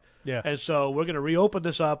ignored. Yeah. And so we're going to reopen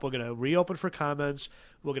this up. We're going to reopen for comments.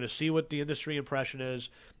 We're going to see what the industry impression is,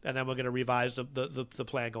 and then we're going to revise the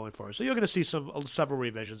plan going forward. So you're going to see several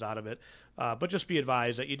revisions out of it. But just be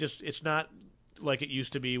advised that it's not like it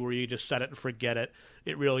used to be where you just set it and forget it.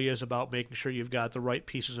 It really is about making sure you've got the right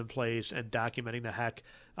pieces in place and documenting the heck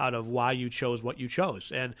out of why you chose what you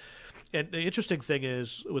chose. And the interesting thing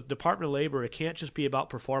is with Department of Labor, it can't just be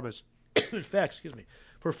about performance. In fact,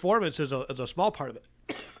 performance is a small part of it.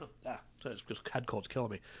 Just head cold's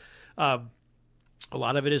killing me. A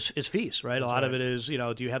lot of it is fees, right? A lot of it is,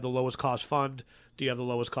 do you have the lowest cost fund? Do you have the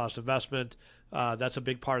lowest cost investment? That's a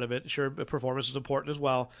big part of it. Sure, performance is important as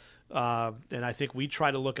well. And I think we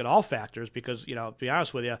try to look at all factors because, to be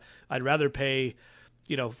honest with you, I'd rather pay,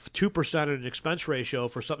 2% in an expense ratio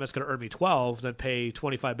for something that's going to earn me 12 than pay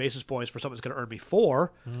 25 basis points for something that's going to earn me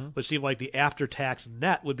 4. Mm-hmm. It would seem like the after-tax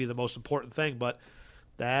net would be the most important thing, but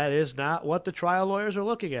that is not what the trial lawyers are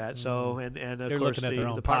looking at. So, and of they're course, looking at their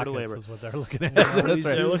own Department of pockets Labor is what they're looking at. That's That's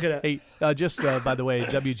right. They're looking at. Hey, just by the way,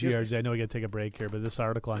 WGRZ. I know we got to take a break here, but this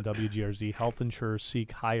article on WGRZ: health insurers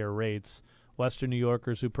seek higher rates. Western New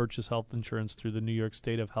Yorkers who purchase health insurance through the New York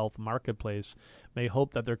State of Health Marketplace may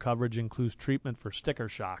hope that their coverage includes treatment for sticker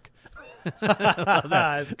shock.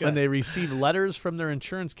 When they receive letters from their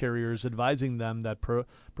insurance carriers advising them that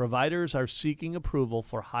providers are seeking approval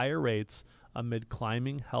for higher rates amid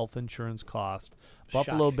climbing health insurance costs.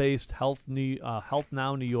 Buffalo-based Health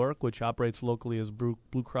Now New York, which operates locally as Blue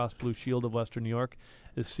Cross Blue Shield of Western New York,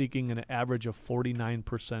 is seeking an average of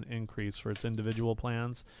 49% increase for its individual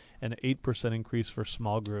plans and an 8% increase for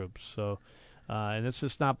small groups. So, and this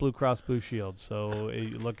is not Blue Cross Blue Shield. So,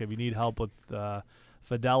 look, if you need help with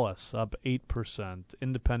Fidelis, up 8%.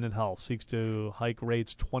 Independent Health seeks to hike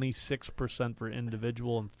rates 26% for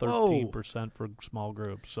individual and 13% for small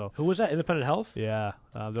groups. So, who was that? Independent Health? Yeah,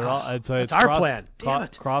 they're all. It's our plan. Damn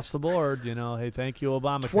it! Across the board, hey, thank you,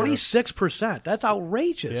 Obamacare. 26%. That's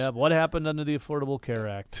outrageous. Yeah, but what happened under the Affordable Care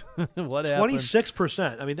Act? What happened?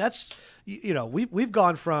 26%. I mean, that's we've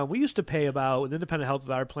gone from we used to pay about with Independent Health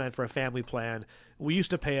with our plan for a family plan. We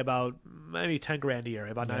used to pay about maybe $10,000 a year,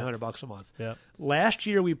 about $900 a month. Yeah. Last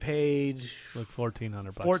year we paid like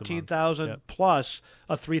 $1,400. $14,000 plus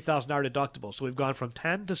a $3,000 deductible. So we've gone from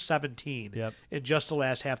 10 to 17 in just the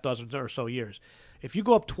last half dozen or so years. If you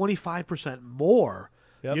go up 25% more,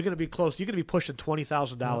 you're going to be close. You're going to be pushing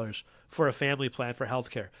 $20,000 for a family plan for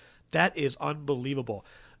healthcare. That is unbelievable.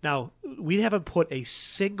 Now we haven't put a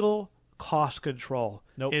single cost control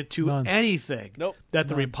into anything that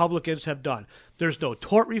the Republicans have done. There's no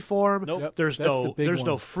tort reform. There's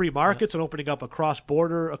no free markets and opening up across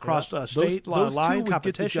state those line two competition. Would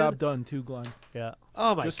get the job done too, Glenn. Yeah.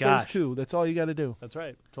 Oh my gosh. gosh. Those two. That's all you got to do. That's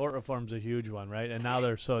right. Tort reform's a huge one, right? And now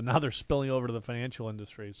they're spilling over to the financial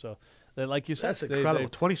industry. So, like you said, that's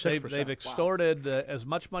incredible. 26%. They've extorted as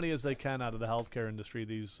much money as they can out of the healthcare industry.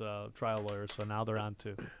 These trial lawyers. So now they're on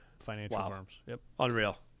to financial firms. Yep.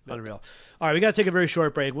 Unreal. All right, we got to take a very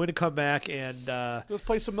short break. We're going to come back and let's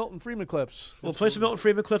play some Milton Friedman clips. We'll play some Milton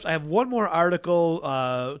Friedman clips. I have one more article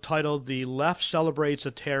titled "The Left Celebrates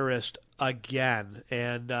a Terrorist Again,"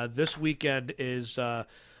 and this weekend is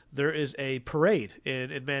there is a parade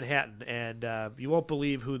in Manhattan, and you won't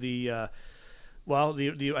believe who the I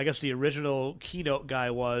guess the original keynote guy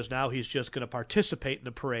was. Now he's just going to participate in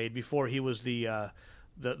the parade. Before he was the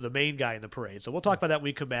main guy in the parade. So we'll talk about that when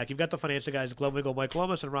we come back. You've got the financial guys, Glenn Wiggle, Mike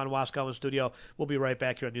Lomas, and Ron Waskow in studio. We'll be right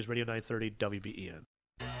back here on News Radio 930 WBEN.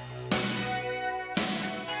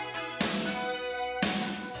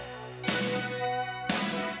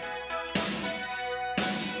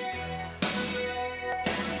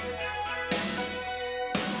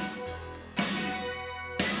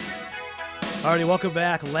 Alrighty, welcome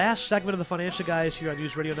back. Last segment of the Financial Guys here on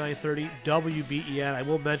News Radio 930 WBEN. I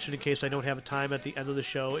will mention, in case I don't have time at the end of the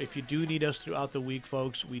show, if you do need us throughout the week,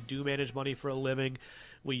 folks, we do manage money for a living.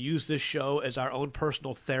 We use this show as our own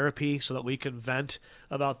personal therapy so that we can vent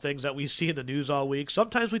about things that we see in the news all week.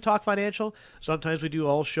 Sometimes we talk financial. Sometimes we do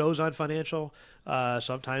whole shows on financial.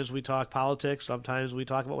 Sometimes we talk politics. Sometimes we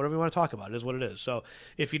talk about whatever we want to talk about. It is what it is. So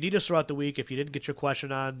if you need us throughout the week, if you didn't get your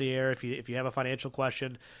question on the air, if you have a financial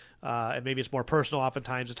question, and maybe it's more personal,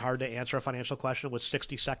 oftentimes it's hard to answer a financial question with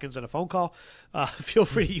 60 seconds in a phone call, feel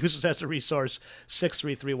free to use us as a resource,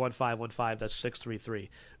 633-1515. That's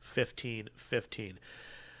 633-1515.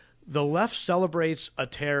 The left celebrates a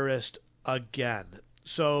terrorist again.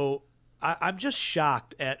 So I'm just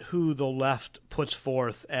shocked at who the left puts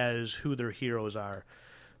forth as who their heroes are.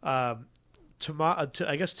 I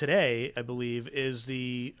guess today, I believe, is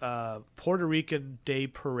the Puerto Rican Day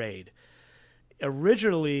Parade.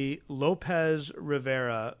 Originally, Lopez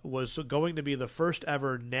Rivera was going to be the first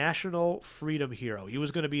ever national freedom hero. He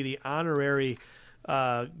was going to be the honorary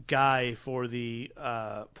guy for the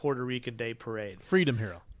Puerto Rican Day Parade. Freedom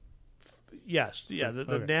hero. Yes, yeah,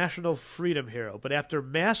 the national freedom hero. But after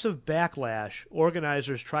massive backlash,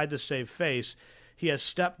 organizers tried to save face. He has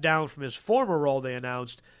stepped down from his former role, they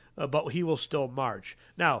announced, but he will still march.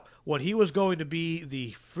 Now, when he was going to be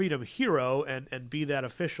the freedom hero and be that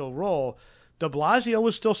official role, de Blasio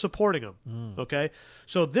was still supporting him. Okay?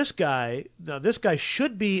 So this guy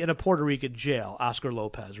should be in a Puerto Rican jail, Oscar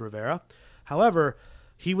Lopez Rivera. However,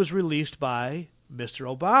 he was released by Mr.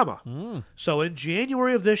 Obama. So in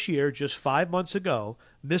January of this year, just 5 months ago,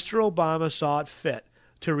 Mr. Obama saw it fit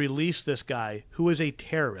to release this guy who is a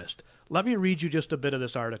terrorist. Let me read you just a bit of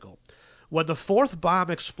this article. When the fourth bomb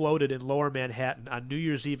exploded in Lower Manhattan on New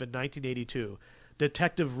Year's Eve in 1982,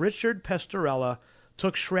 Detective Richard Pestarella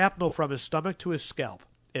took shrapnel from his stomach to his scalp.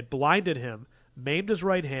 It blinded him, maimed his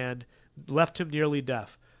right hand, left him nearly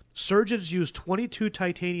deaf. Surgeons used 22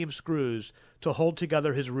 titanium screws to hold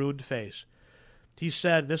together his ruined face. He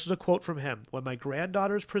said, this is a quote from him, when my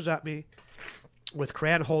granddaughters present me with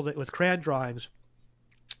crayon drawings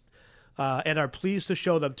and are pleased to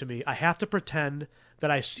show them to me, I have to pretend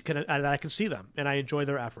that I can see them, and I enjoy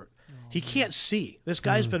their effort. He can't see. This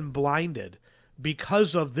guy's been blinded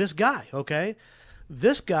because of this guy, okay?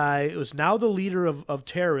 This guy is now the leader of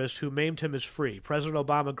terrorists who maimed him is free. President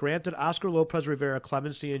Obama granted Oscar Lopez Rivera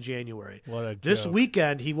clemency in January. What a joke. This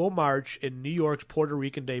weekend, he will march in New York's Puerto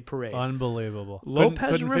Rican Day Parade. Unbelievable.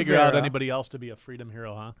 Couldn't figure out anybody else to be a freedom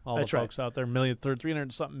hero, huh? All That's the folks out there,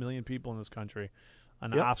 300-something million people in this country.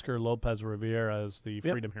 And Oscar Lopez Rivera is the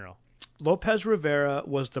freedom hero. Lopez Rivera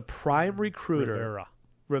was the prime recruiter.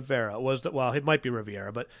 Rivera was well, it might be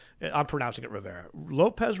Riviera, but I'm pronouncing it Rivera.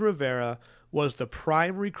 Lopez Rivera was the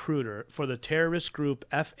prime recruiter for the terrorist group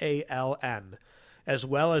FALN, as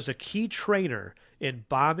well as a key trainer in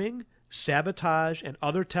bombing, sabotage, and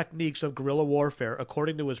other techniques of guerrilla warfare,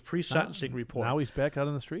 according to his pre-sentencing report. Now he's back out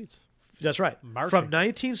on the streets. That's right. Marching. From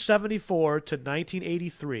 1974 to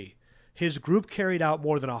 1983, his group carried out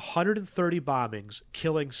more than 130 bombings,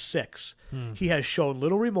 killing 6. He has shown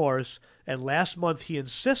little remorse, and last month he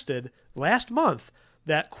insisted,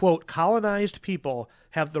 that, quote, colonized people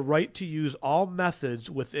have the right to use all methods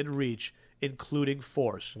within reach, including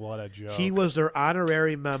force. What a joke. He was their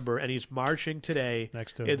honorary member, and he's marching today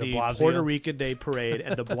next to in de the Blasio. Puerto Rican Day Parade,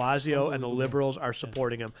 and de Blasio and the liberals are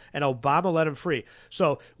supporting him, and Obama let him free.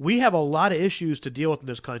 So we have a lot of issues to deal with in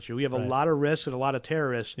this country. We have a lot of risks and a lot of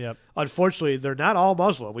terrorists. Yep. Unfortunately, they're not all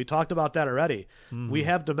Muslim. We talked about that already. We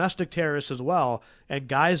have domestic terrorists as well, and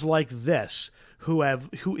guys like this who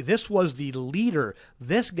this was the leader.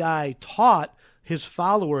 This guy taught his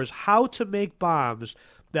followers how to make bombs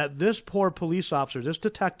that this poor police officer, this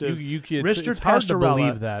detective, Richard it's hard to Pastorella,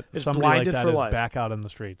 believe that is somebody blinded like for that life. is back out in the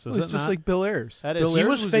streets. Is Well, it it's just not? like Bill Ayers. That Bill is, He Ayers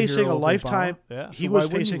was was a facing hero a of lifetime. Obama. Yeah. He So was why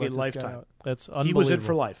wouldn't you facing a let this guy lifetime. out? That's He unbelievable. was in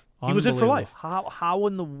for life. He was in for life. How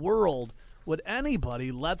in the world would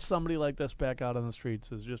anybody let somebody like this back out on the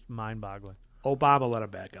streets? Is just mind-boggling. Obama let him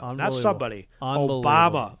back out. Not Unbelievable. somebody. Unbelievable.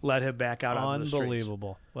 Obama let him back out on the streets.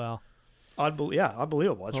 Unbelievable. Well,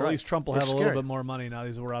 unbelievable. That's well, right. at least Trump will It's have a scary. little bit more money now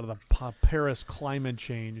that we're out of the Paris climate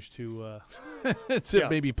change to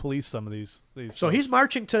maybe police some of these So folks. he's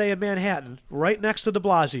marching today in Manhattan, right next to de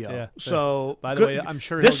Blasio. Yeah. So, By the way, I'm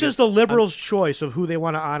sure this he'll is get- the liberals' choice of who they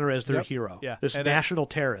want to honor as their Yep. hero. Yeah. This And national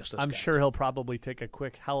terrorist. This I'm guy. sure he'll probably take a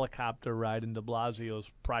quick helicopter ride in de Blasio's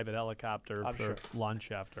private helicopter I'm for sure.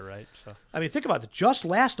 lunch after, right? So I mean, think about it. Just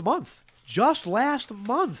last month,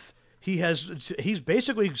 he's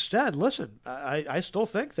basically said, listen, I still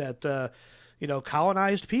think that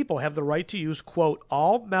colonized people have the right to use, quote,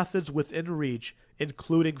 all methods within reach,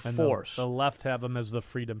 including and force. The left have him as the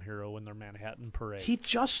freedom hero in their Manhattan parade. He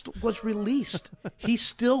just was released. He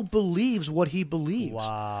still believes what he believes.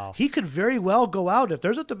 Wow. He could very well go out if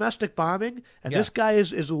there's a domestic bombing and this guy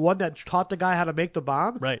is the one that taught the guy how to make the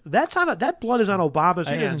bomb. Right. That blood is on Obama's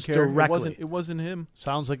He hands doesn't care. directly. It wasn't him.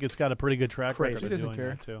 Sounds like it's got a pretty good track Crazy. record He of doesn't doing care.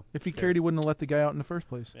 that, too. If he cared, he wouldn't have let the guy out in the first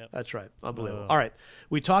place. Yep. That's right. Unbelievable. All right.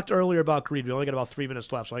 We talked earlier about greed. We only got about 3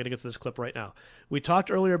 minutes left, so I'm going to get to this clip right now. We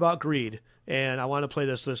talked earlier about greed, and I want to play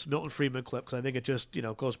this Milton Friedman clip because I think it just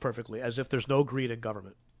goes perfectly, as if there's no greed in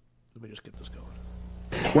government. Let me just get this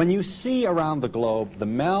going. When you see around the globe the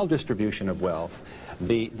maldistribution of wealth,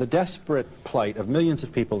 the desperate plight of millions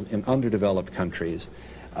of people in underdeveloped countries,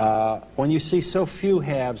 when you see so few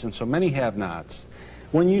haves and so many have-nots,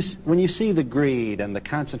 when you see the greed and the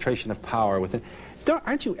concentration of power within,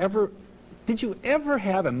 did you ever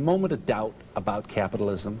have a moment of doubt about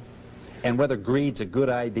capitalism and whether greed's a good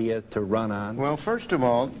idea to run on? Well, first of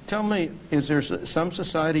all, tell me, is there some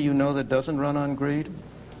society you know that doesn't run on greed?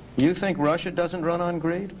 You think Russia doesn't run on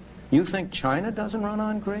greed? You think China doesn't run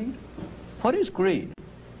on greed? What is greed?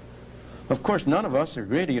 Of course, none of us are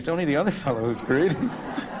greedy. It's only the other fellow who's greedy.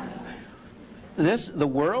 The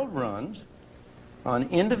world runs on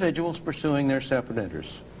individuals pursuing their separate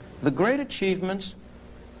interests. The great achievements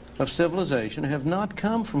of civilization have not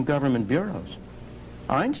come from government bureaus.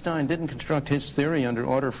 Einstein didn't construct his theory under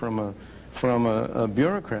order from a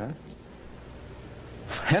bureaucrat.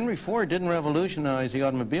 Henry Ford didn't revolutionize the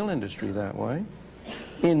automobile industry that way.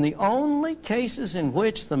 In the only cases in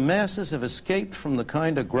which the masses have escaped from the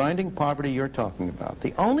kind of grinding poverty you're talking about,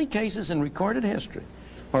 the only cases in recorded history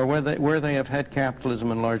or where they have had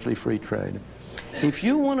capitalism and largely free trade. If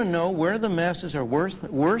you want to know where the masses are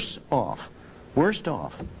worst off,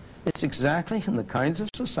 it's exactly in the kinds of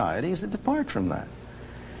societies that depart from that.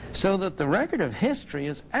 So that the record of history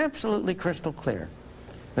is absolutely crystal clear,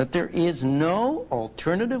 that there is no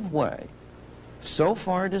alternative way so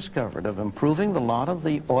far discovered of improving the lot of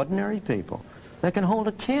the ordinary people that can hold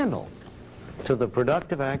a candle to the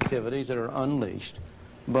productive activities that are unleashed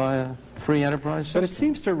by a free enterprise system. But it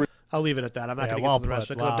seems to... I'll leave it at that. I'm not going to get to the rest.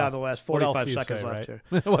 Go down the last 45 seconds left here.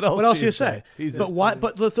 What else do you say?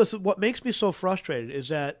 But listen, what makes me so frustrated is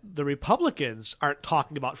that the Republicans aren't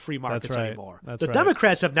talking about free markets anymore. The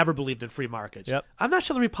Democrats have never believed in free markets. Yep. I'm not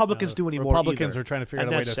sure the Republicans do anymore Republicans either. are trying to figure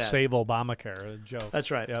out a way to save Obamacare. A joke. That's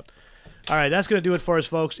right. Yep. All right, that's going to do it for us,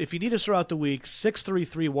 folks. If you need us throughout the week,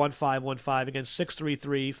 633-1515, again,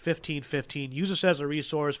 633-1515. Use us as a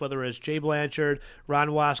resource, whether it's Jay Blanchard, Ron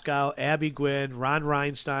Waskow, Abby Gwynn, Ron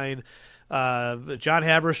Reinstein, John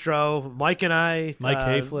Haberstroh, Mike and I, Mike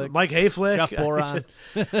Hayflick, Jeff Boron.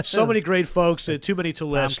 So many great folks, too many to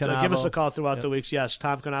list. Give Canavo. us a call throughout the weeks. Yes,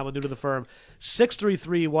 Tom Canavo, new to the firm.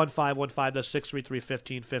 633-1515. That's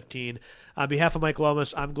 633-1515. On behalf of Mike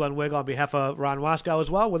Lomas, I'm Glenn Wiggle. On behalf of Ron Waskow as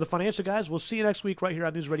well, we're the Financial Guys. We'll see you next week right here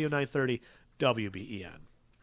on News Radio 930 WBEN.